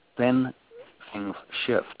 then things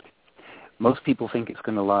shift. Most people think it's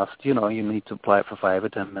going to last, you need to apply it for 5 or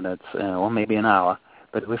 10 minutes, or maybe an hour.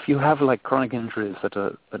 But if you have like chronic injuries that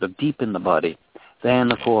are deep in the body,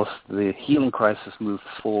 then of course the healing crisis moves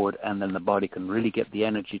forward, and then the body can really get the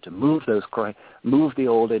energy to move the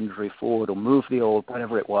old injury forward, or move the old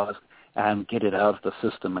whatever it was, and get it out of the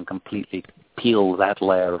system and completely peel that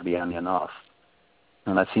layer of the onion off.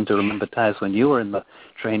 And I seem to remember, Taz, when you were in the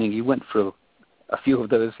training, you went through a few of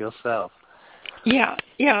those yourself. Yeah,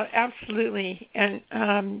 absolutely. And,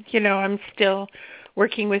 I'm still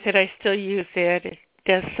working with it. I still use it. It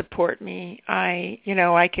does support me. I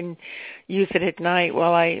can use it at night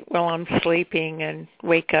while I'm sleeping, and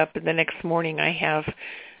wake up, and the next morning I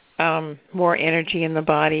have more energy in the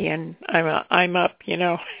body, and I'm up,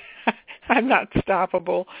 I'm not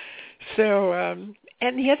stoppable. So,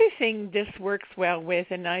 and the other thing this works well with,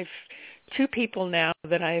 and I've 2 people now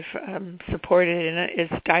that I've supported in it, is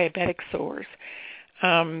diabetic sores.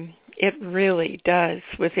 It really does.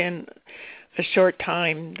 Within a short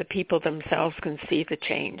time, the people themselves can see the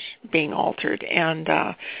change being altered, and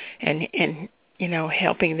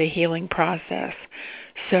helping the healing process.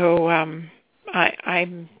 So I'm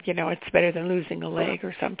it's better than losing a leg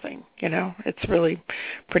or something. It's really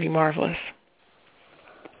pretty marvelous.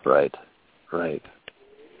 Right.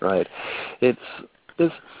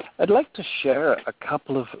 I'd like to share a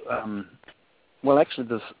couple of,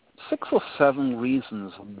 there's 6 or 7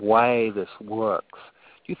 reasons why this works.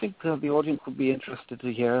 Do you think the audience would be interested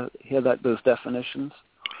to hear those definitions?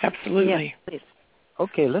 Absolutely. Yes, please.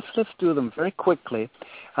 Okay, let's do them very quickly.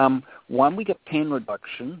 1, we get pain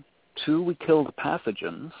reduction. 2, we kill the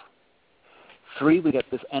pathogens. 3, we get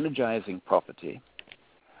this energizing property.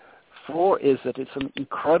 4 is that it's an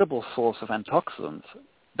incredible source of antioxidants,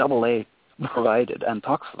 AA provided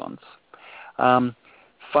antioxidants.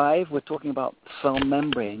 5, we're talking about cell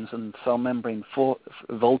membranes and cell membrane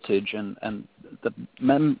voltage, and the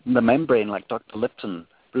membrane, like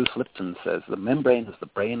Bruce Lipton says, the membrane is the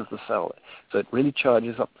brain of the cell. So it really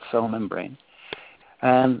charges up the cell membrane.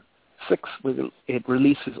 And 6, it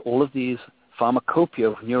releases all of these pharmacopoeia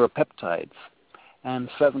of neuropeptides. And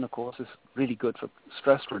 7, of course, is really good for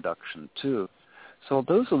stress reduction too. So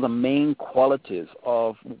those are the main qualities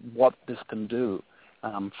of what this can do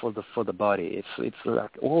for the body.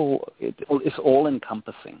 It's all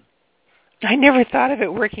encompassing. I never thought of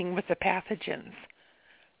it working with the pathogens.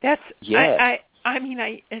 That's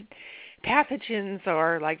pathogens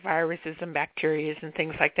are like viruses and bacteria and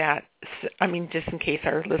things like that. Just in case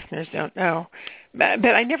our listeners don't know, but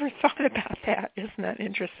I never thought about that. Isn't that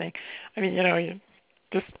interesting? You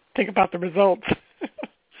just think about the results.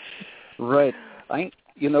 Right.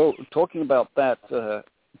 Talking about that,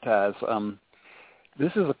 Taz,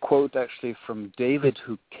 this is a quote actually from David,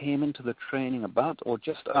 who came into the training about or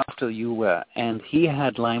just after you were, and he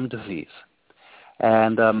had Lyme disease.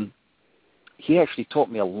 And he actually taught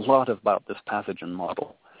me a lot about this pathogen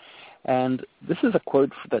model. And this is a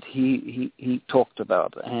quote that he talked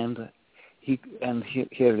about, and here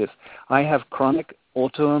it is. I have chronic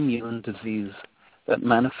autoimmune disease that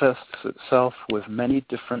manifests itself with many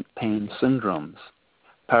different pain syndromes: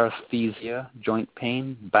 paresthesia, joint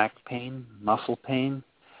pain, back pain, muscle pain,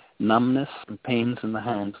 numbness, and pains in the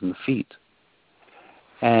hands and feet.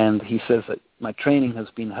 And he says that my training has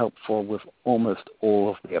been helpful with almost all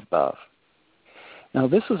of the above. Now,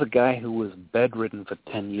 this is a guy who was bedridden for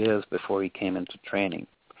 10 years before he came into training.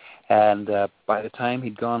 And by the time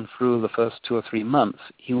he'd gone through the first 2 or 3 months,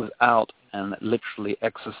 he was out and literally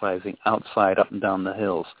exercising outside up and down the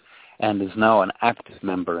hills, and is now an active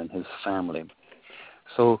member in his family.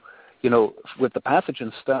 So, with the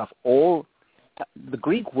pathogen stuff, the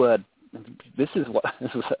Greek word, this is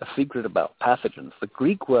a secret about pathogens. The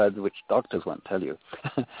Greek word, which doctors won't tell you,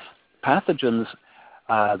 pathogens,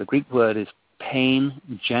 the Greek word is pain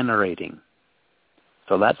generating.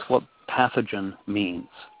 So that's what pathogen means.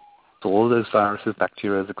 So all those viruses,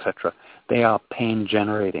 bacteria, etc., they are pain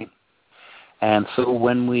generating. And so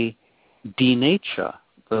when we denature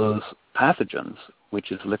those pathogens,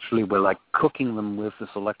 which is literally, we're like cooking them with this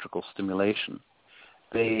electrical stimulation,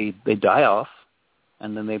 they die off,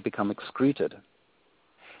 and then they become excreted.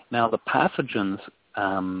 Now, the pathogens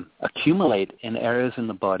accumulate in areas in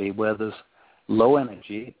the body where there's low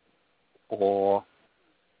energy or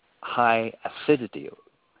high acidity.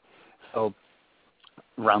 So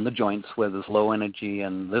around the joints where there's low energy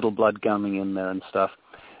and little blood coming in there and stuff,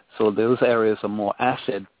 so those areas are more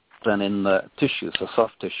acid than in the tissues, the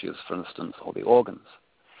soft tissues, for instance, or the organs.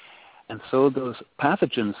 And so those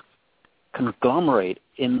pathogens conglomerate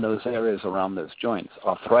in those areas around those joints.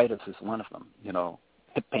 Arthritis is one of them,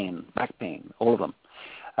 hip pain, back pain, all of them.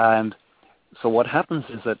 And so what happens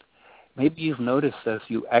is that maybe you've noticed as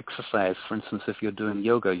you exercise, for instance, if you're doing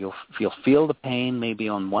yoga, you'll feel the pain maybe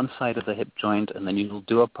on one side of the hip joint, and then you'll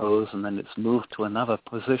do a pose, and then it's moved to another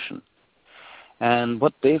position. And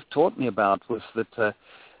what Dave taught me about was that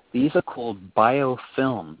these are called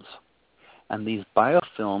biofilms. And these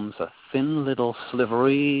biofilms are thin little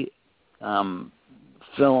slivery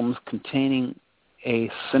films containing a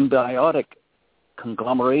symbiotic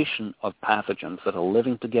conglomeration of pathogens that are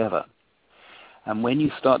living together. And when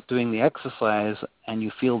you start doing the exercise and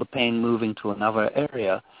you feel the pain moving to another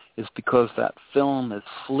area, it's because that film is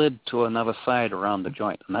slid to another side around the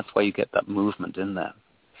joint, and that's why you get that movement in there.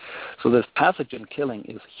 So this pathogen killing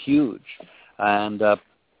is huge, and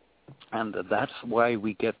that's why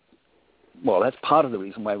we get, that's part of the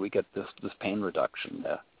reason why we get this pain reduction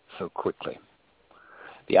there so quickly.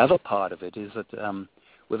 The other part of it is that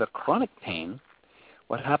with a chronic pain,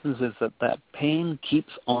 what happens is that pain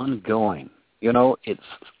keeps on going. It's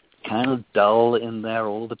kind of dull in there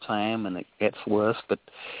all the time, and it gets worse. But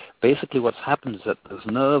basically what's happened is that those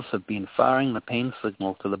nerves have been firing the pain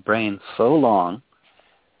signal to the brain so long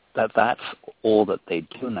that that's all that they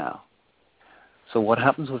do now. So what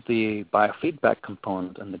happens with the biofeedback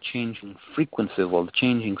component and the changing frequency, or the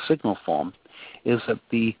changing signal form, is that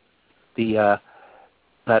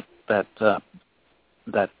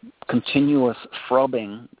that continuous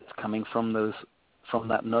throbbing that's coming from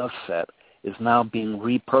that nerve set is now being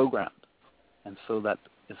reprogrammed, and so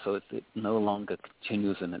it no longer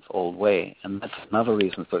continues in its old way, and that's another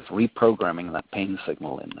reason for it's reprogramming that pain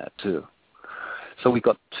signal in there too. So we've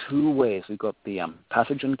got two ways. We've got the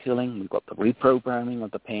pathogen killing, we've got the reprogramming of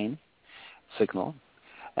the pain signal,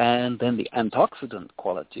 and then the antioxidant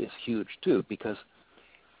quality is huge too, because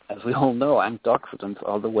as we all know, antioxidants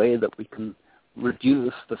are the way that we can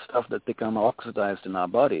reduce the stuff that become oxidized in our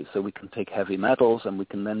bodies. So we can take heavy metals and we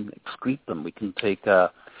can then excrete them. We can take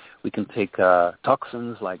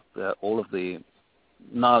toxins like all of the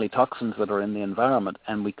gnarly toxins that are in the environment,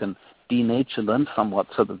 and we can denature them somewhat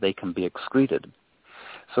so that they can be excreted.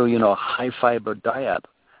 So, a high-fiber diet,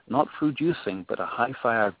 not through juicing, but a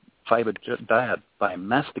high-fiber diet by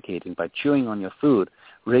masticating, by chewing on your food,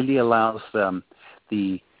 really allows those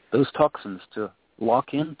toxins to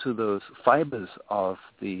lock into those fibers of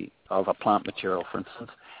a plant material, for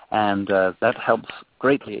instance, and that helps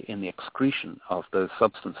greatly in the excretion of those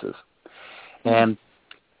substances. And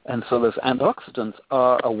so those antioxidants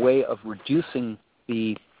are a way of reducing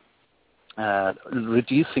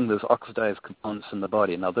those oxidized components in the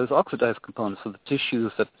body. Now, those oxidized components are the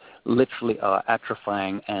tissues that literally are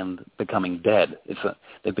atrophying and becoming dead.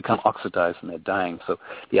 They become oxidized and they're dying. So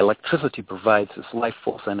the electricity provides this life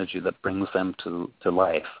force energy that brings them to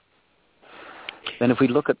life. Then if we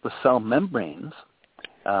look at the cell membranes,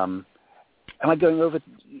 am I going over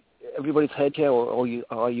everybody's head here, or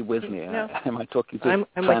are you with me? No. Am I talking to I'm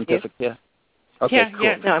scientific here? Okay, yeah, cool.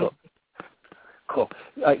 yeah. No, cool.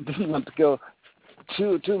 I didn't want to go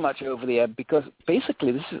too much over the edge, because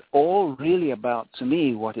basically this is all really about, to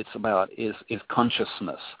me, what it's about is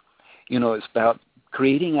consciousness. It's about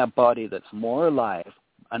creating a body that's more alive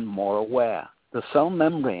and more aware. The cell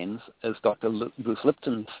membranes, as Dr. Bruce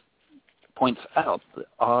Lipton points out,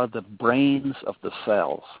 are the brains of the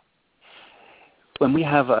cells. When we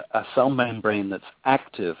have a cell membrane that's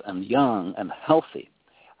active and young and healthy,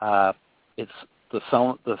 it's the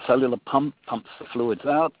cellular pump pumps the fluids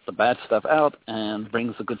out, the bad stuff out, and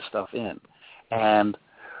brings the good stuff in. And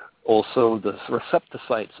also the receptor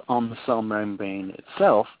sites on the cell membrane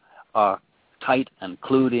itself are tight and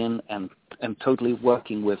clued in and totally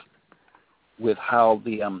working with how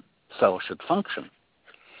the cell should function.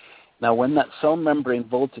 Now, when that cell membrane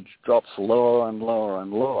voltage drops lower and lower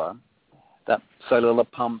and lower, that cellular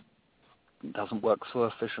pump doesn't work so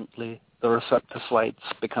efficiently. The receptor sites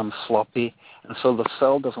become sloppy, and so the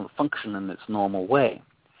cell doesn't function in its normal way.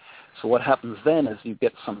 So what happens then is you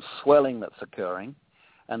get some swelling that's occurring,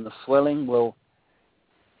 and the swelling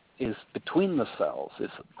is between the cells.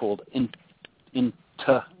 It's called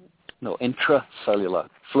intracellular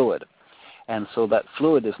fluid, and so that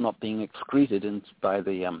fluid is not being excreted by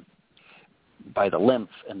the lymph,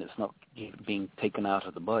 and it's not being taken out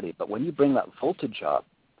of the body. But when you bring that voltage up,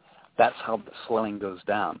 that's how the swelling goes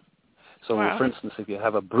down. So, wow. for instance, if you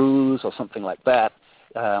have a bruise or something like that,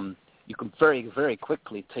 you can very, very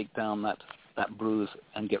quickly take down that bruise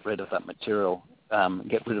and get rid of that material,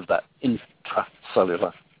 get rid of that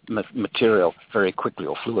intracellular material very quickly,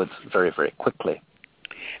 or fluids very, very quickly.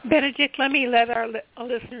 Benedick, let me let our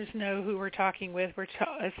listeners know who we're talking with. We're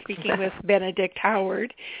speaking with Benedick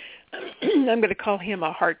Howard. I'm going to call him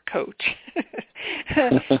a heart coach.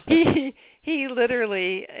 He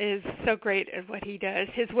literally is so great at what he does.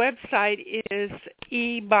 His website is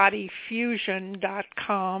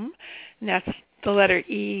ebodyfusion.com, and that's the letter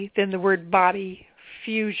E, then the word body,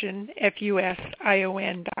 fusion,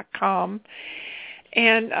 FUSION.com.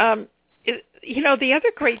 And, the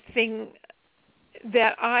other great thing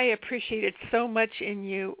that I appreciated so much in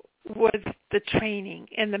you was the training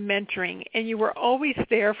and the mentoring, and you were always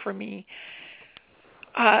there for me,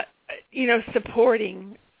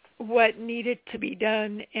 supporting what needed to be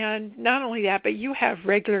done. And not only that, but you have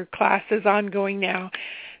regular classes ongoing now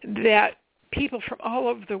that people from all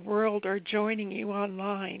over the world are joining you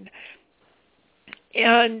online.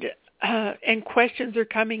 And questions are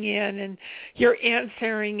coming in, and you're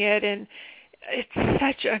answering it, and it's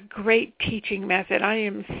such a great teaching method. I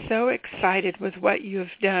am so excited with what you've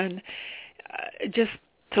done, just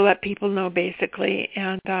to let people know, basically.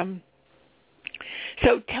 And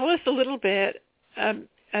so tell us a little bit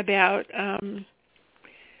about, tell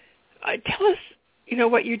us,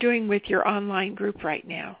 what you're doing with your online group right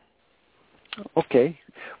now. Okay.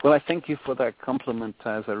 Well, I thank you for that compliment,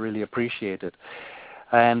 Taz. I really appreciate it.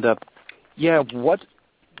 And,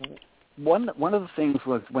 one of the things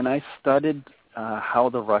was when I studied how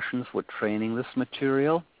the Russians were training this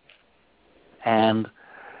material and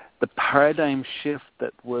the paradigm shift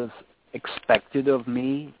that was expected of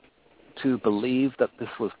me to believe that this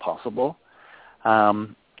was possible,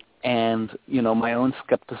 and, my own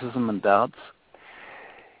skepticism and doubts,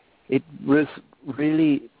 it was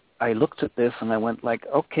really, I looked at this and I went like,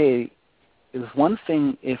 okay, it's one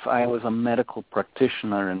thing if I was a medical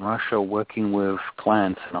practitioner in Russia working with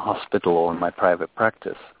clients in a hospital or in my private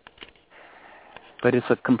practice. But it's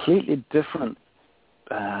a completely different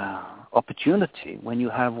opportunity when you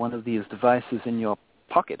have one of these devices in your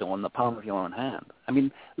pocket or in the palm of your own hand. I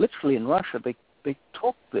mean, literally in Russia, they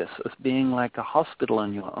talk this as being like a hospital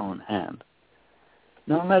in your own hand.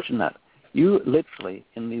 Now imagine that. You literally,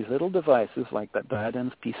 in these little devices like that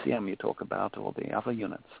Diaden's PCM you talk about or the other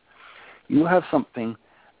units, you have something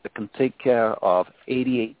that can take care of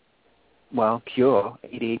cure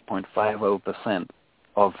 88.50%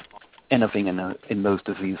 of anything in those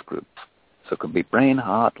disease groups. So it could be brain,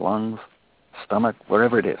 heart, lungs, stomach,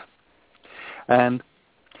 wherever it is. And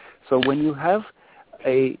so when you have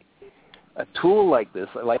a tool like this,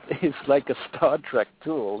 it's like a Star Trek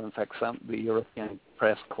tool. In fact, the European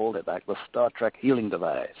press called it like the Star Trek healing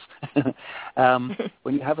device.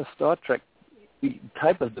 When you have a Star Trek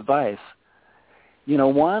type of device,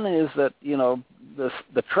 one is that,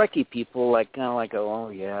 the Trekkie people kind of like, oh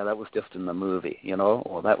yeah, that was just in the movie,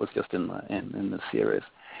 or that was just in the series.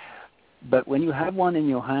 But when you have one in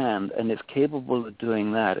your hand and it's capable of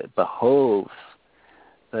doing that, it behoves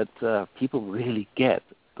that people really get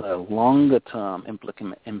the longer-term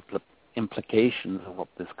implications of what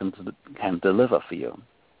this can deliver for you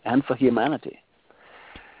and for humanity.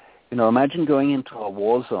 Imagine going into a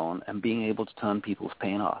war zone and being able to turn people's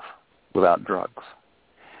pain off without drugs.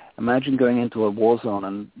 Imagine going into a war zone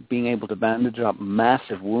and being able to bandage up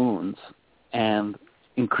massive wounds and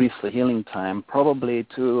increase the healing time probably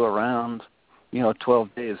to around,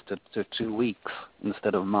 12 days to 2 weeks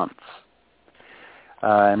instead of months.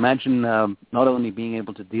 Imagine not only being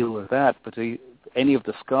able to deal with that, but any of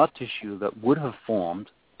the scar tissue that would have formed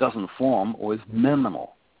doesn't form or is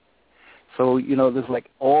minimal. So, there's like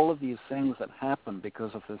all of these things that happen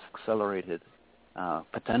because of this accelerated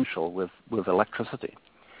potential with electricity.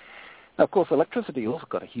 Now, of course, electricity also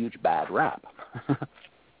got a huge bad rap.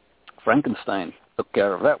 Frankenstein took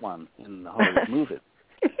care of that one in the Hollywood movie.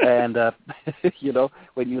 And,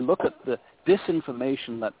 when you look at the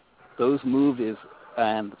disinformation that those movies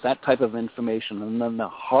and that type of information, and then the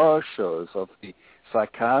horror shows of the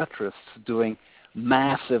psychiatrists doing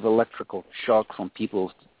massive electrical shocks on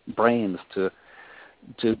people's brains to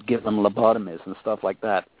give them lobotomies and stuff like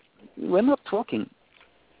that, we're not talking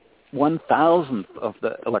 1,000th of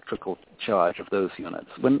the electrical charge of those units.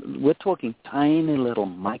 When we're talking tiny little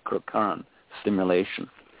microcurrent stimulation.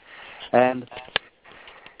 And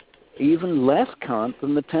even less current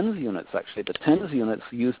than the TENS units, actually. The TENS units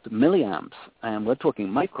used milliamps, and we're talking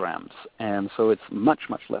microamps, and so it's much,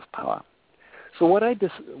 much less power. So what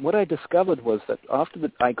I discovered was that after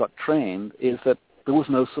I got trained is that there was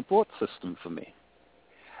no support system for me.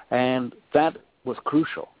 And that was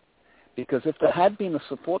crucial, because if there had been a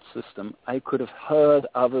support system, I could have heard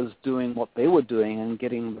others doing what they were doing and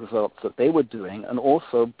getting the results that they were doing, and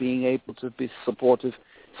also being able to be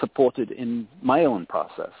supported in my own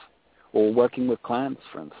process, or working with clients,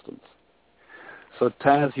 for instance. So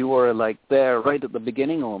Taz, you were like there right at the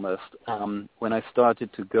beginning almost, when I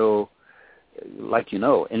started to go, like you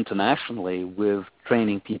know, internationally with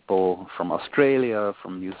training people from Australia,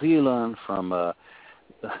 from New Zealand, from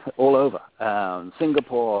all over,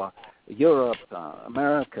 Singapore, Europe,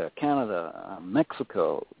 America, Canada,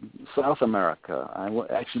 Mexico, South America.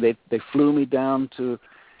 Actually, they flew me down to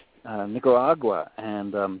Nicaragua,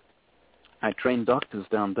 and I trained doctors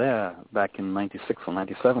down there back in 96 or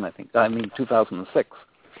 97, I think. 2006.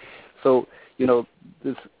 So, you know,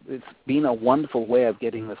 it's been a wonderful way of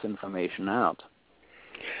getting this information out.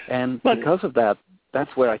 And because of that, that's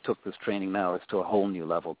where I took this training now, is to a whole new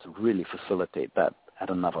level, to really facilitate that at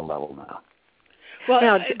another level now. Well,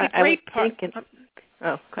 now, I was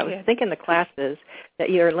thinking the classes that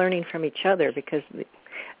you're learning from each other, because the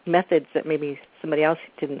methods that maybe somebody else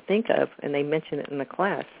didn't think of, and they mention it in the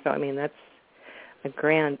class. So, I mean, that's a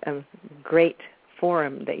great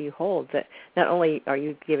forum that you hold, that not only are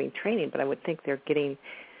you giving training, but I would think they're getting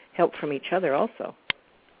help from each other also.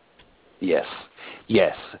 Yes.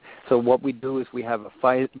 So what we do is we have a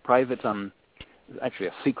private, actually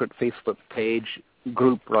a secret Facebook page,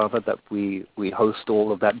 group rather, that we host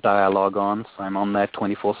all of that dialogue on. So I'm on there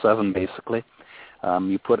 24/7 basically.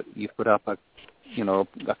 You put up a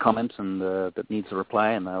comment and that needs a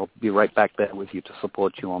reply, and I'll be right back there with you to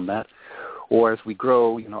support you on that. Or as we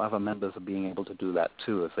grow, other members are being able to do that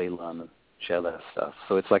too as they learn and share their stuff.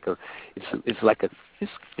 So it's a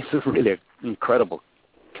really incredible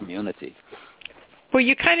community. Well,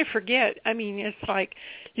 you kind of forget. I mean, it's like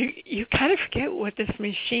you kind of forget what this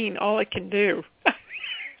machine, all it can do.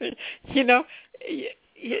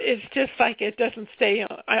 It's just like it doesn't stay.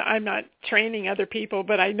 I'm not training other people,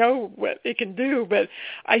 but I know what it can do. But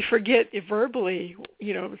I forget verbally,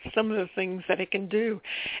 some of the things that it can do.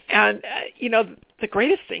 And the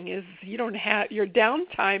greatest thing is you don't have, your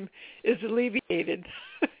downtime is alleviated.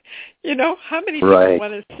 How many people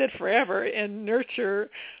want to sit forever and nurture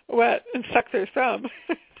and suck their thumb?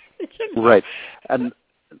 Right. And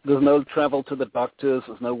there's no travel to the doctors.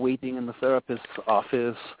 There's no waiting in the therapist's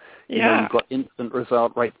office. You've got instant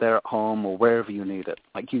result right there at home or wherever you need it.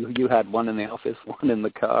 Like you had one in the office, one in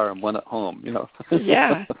the car, and one at home.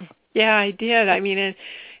 Yeah, I did. I mean, and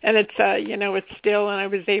it's it's still. And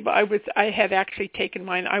I had actually taken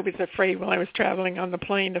mine. I was afraid when I was traveling on the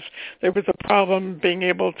plane if there was a problem being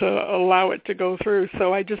able to allow it to go through.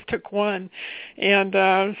 So I just took one, and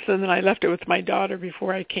so then I left it with my daughter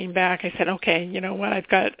before I came back. I said, okay, you know what? I've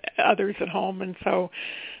got others at home, and so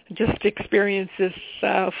just experience this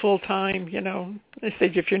full time. I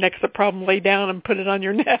said, if you're next to a problem, lay down and put it on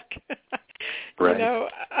your neck. Right. So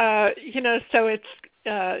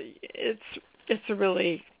it's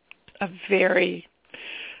really a very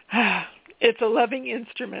it's a loving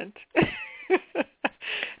instrument.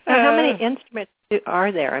 How many instruments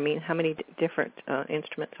are there? I mean, how many different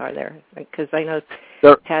instruments are there? Because I know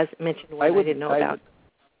Taz mentioned one I didn't know about.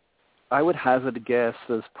 I would hazard a guess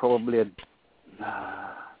there's probably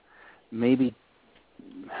maybe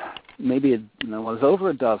it was over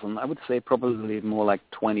a dozen. I would say probably more like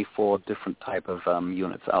 24 different type of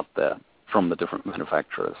units out there from the different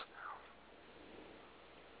manufacturers.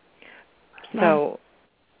 So,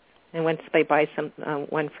 and once they buy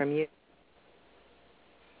one from you,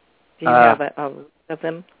 do you have a of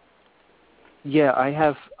them? Yeah, I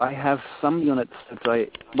have some units that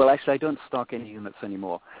I don't stock any units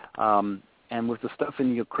anymore. And with the stuff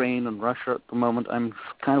in Ukraine and Russia at the moment, I'm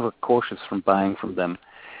kind of cautious from buying from them.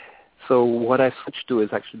 So what I switched to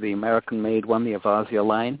is actually the American-made one, the Avasia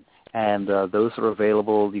line, and those are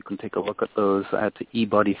available. You can take a look at those at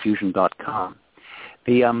ebodyfusion.com.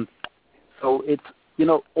 So it's,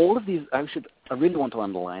 all of these, I really want to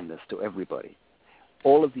underline this to everybody.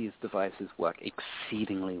 All of these devices work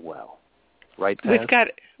exceedingly well. Right, Taz?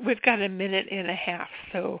 We've got a minute and a half,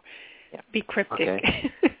 so be cryptic.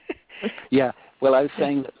 Okay. Yeah, well, I was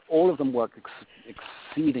saying that all of them work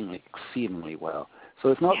exceedingly well. So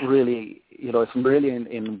it's not really, it's really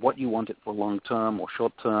in what you want it for long term or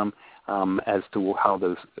short term, as to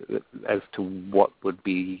what would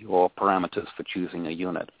be your parameters for choosing a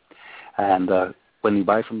unit. And when you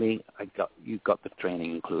buy from me, you've got the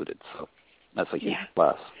training included. So that's a huge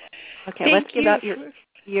plus. Okay, let's give out your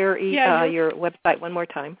website one more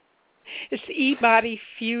time. It's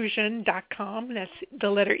ebodyfusion.com. That's the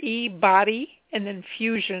letter E, body, and then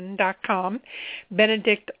fusion.com.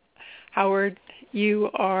 Benedick Howard You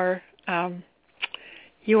are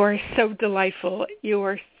so delightful. You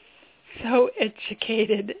are so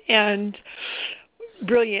educated and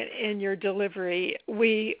brilliant in your delivery.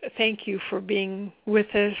 We thank you for being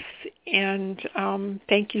with us, and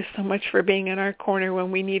thank you so much for being in our corner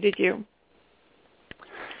when we needed you.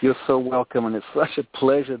 You're so welcome, and it's such a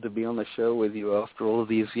pleasure to be on the show with you after all of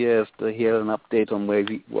these years, to hear an update on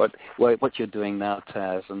what you're doing now,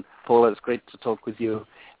 Taz. And Paula, it's great to talk with you.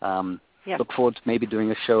 Look forward to maybe doing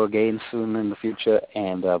a show again soon in the future,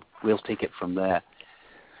 and we'll take it from there.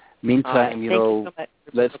 Meantime,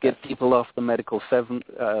 let's get people off the medical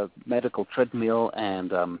treadmill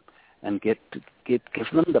and give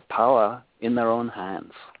them the power in their own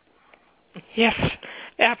hands. Yes,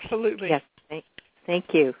 absolutely. Yes,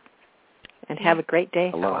 thank you, and have a great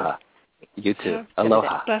day. Aloha. You too.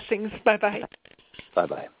 Aloha. Blessings. Bye-bye.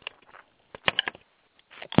 Bye-bye.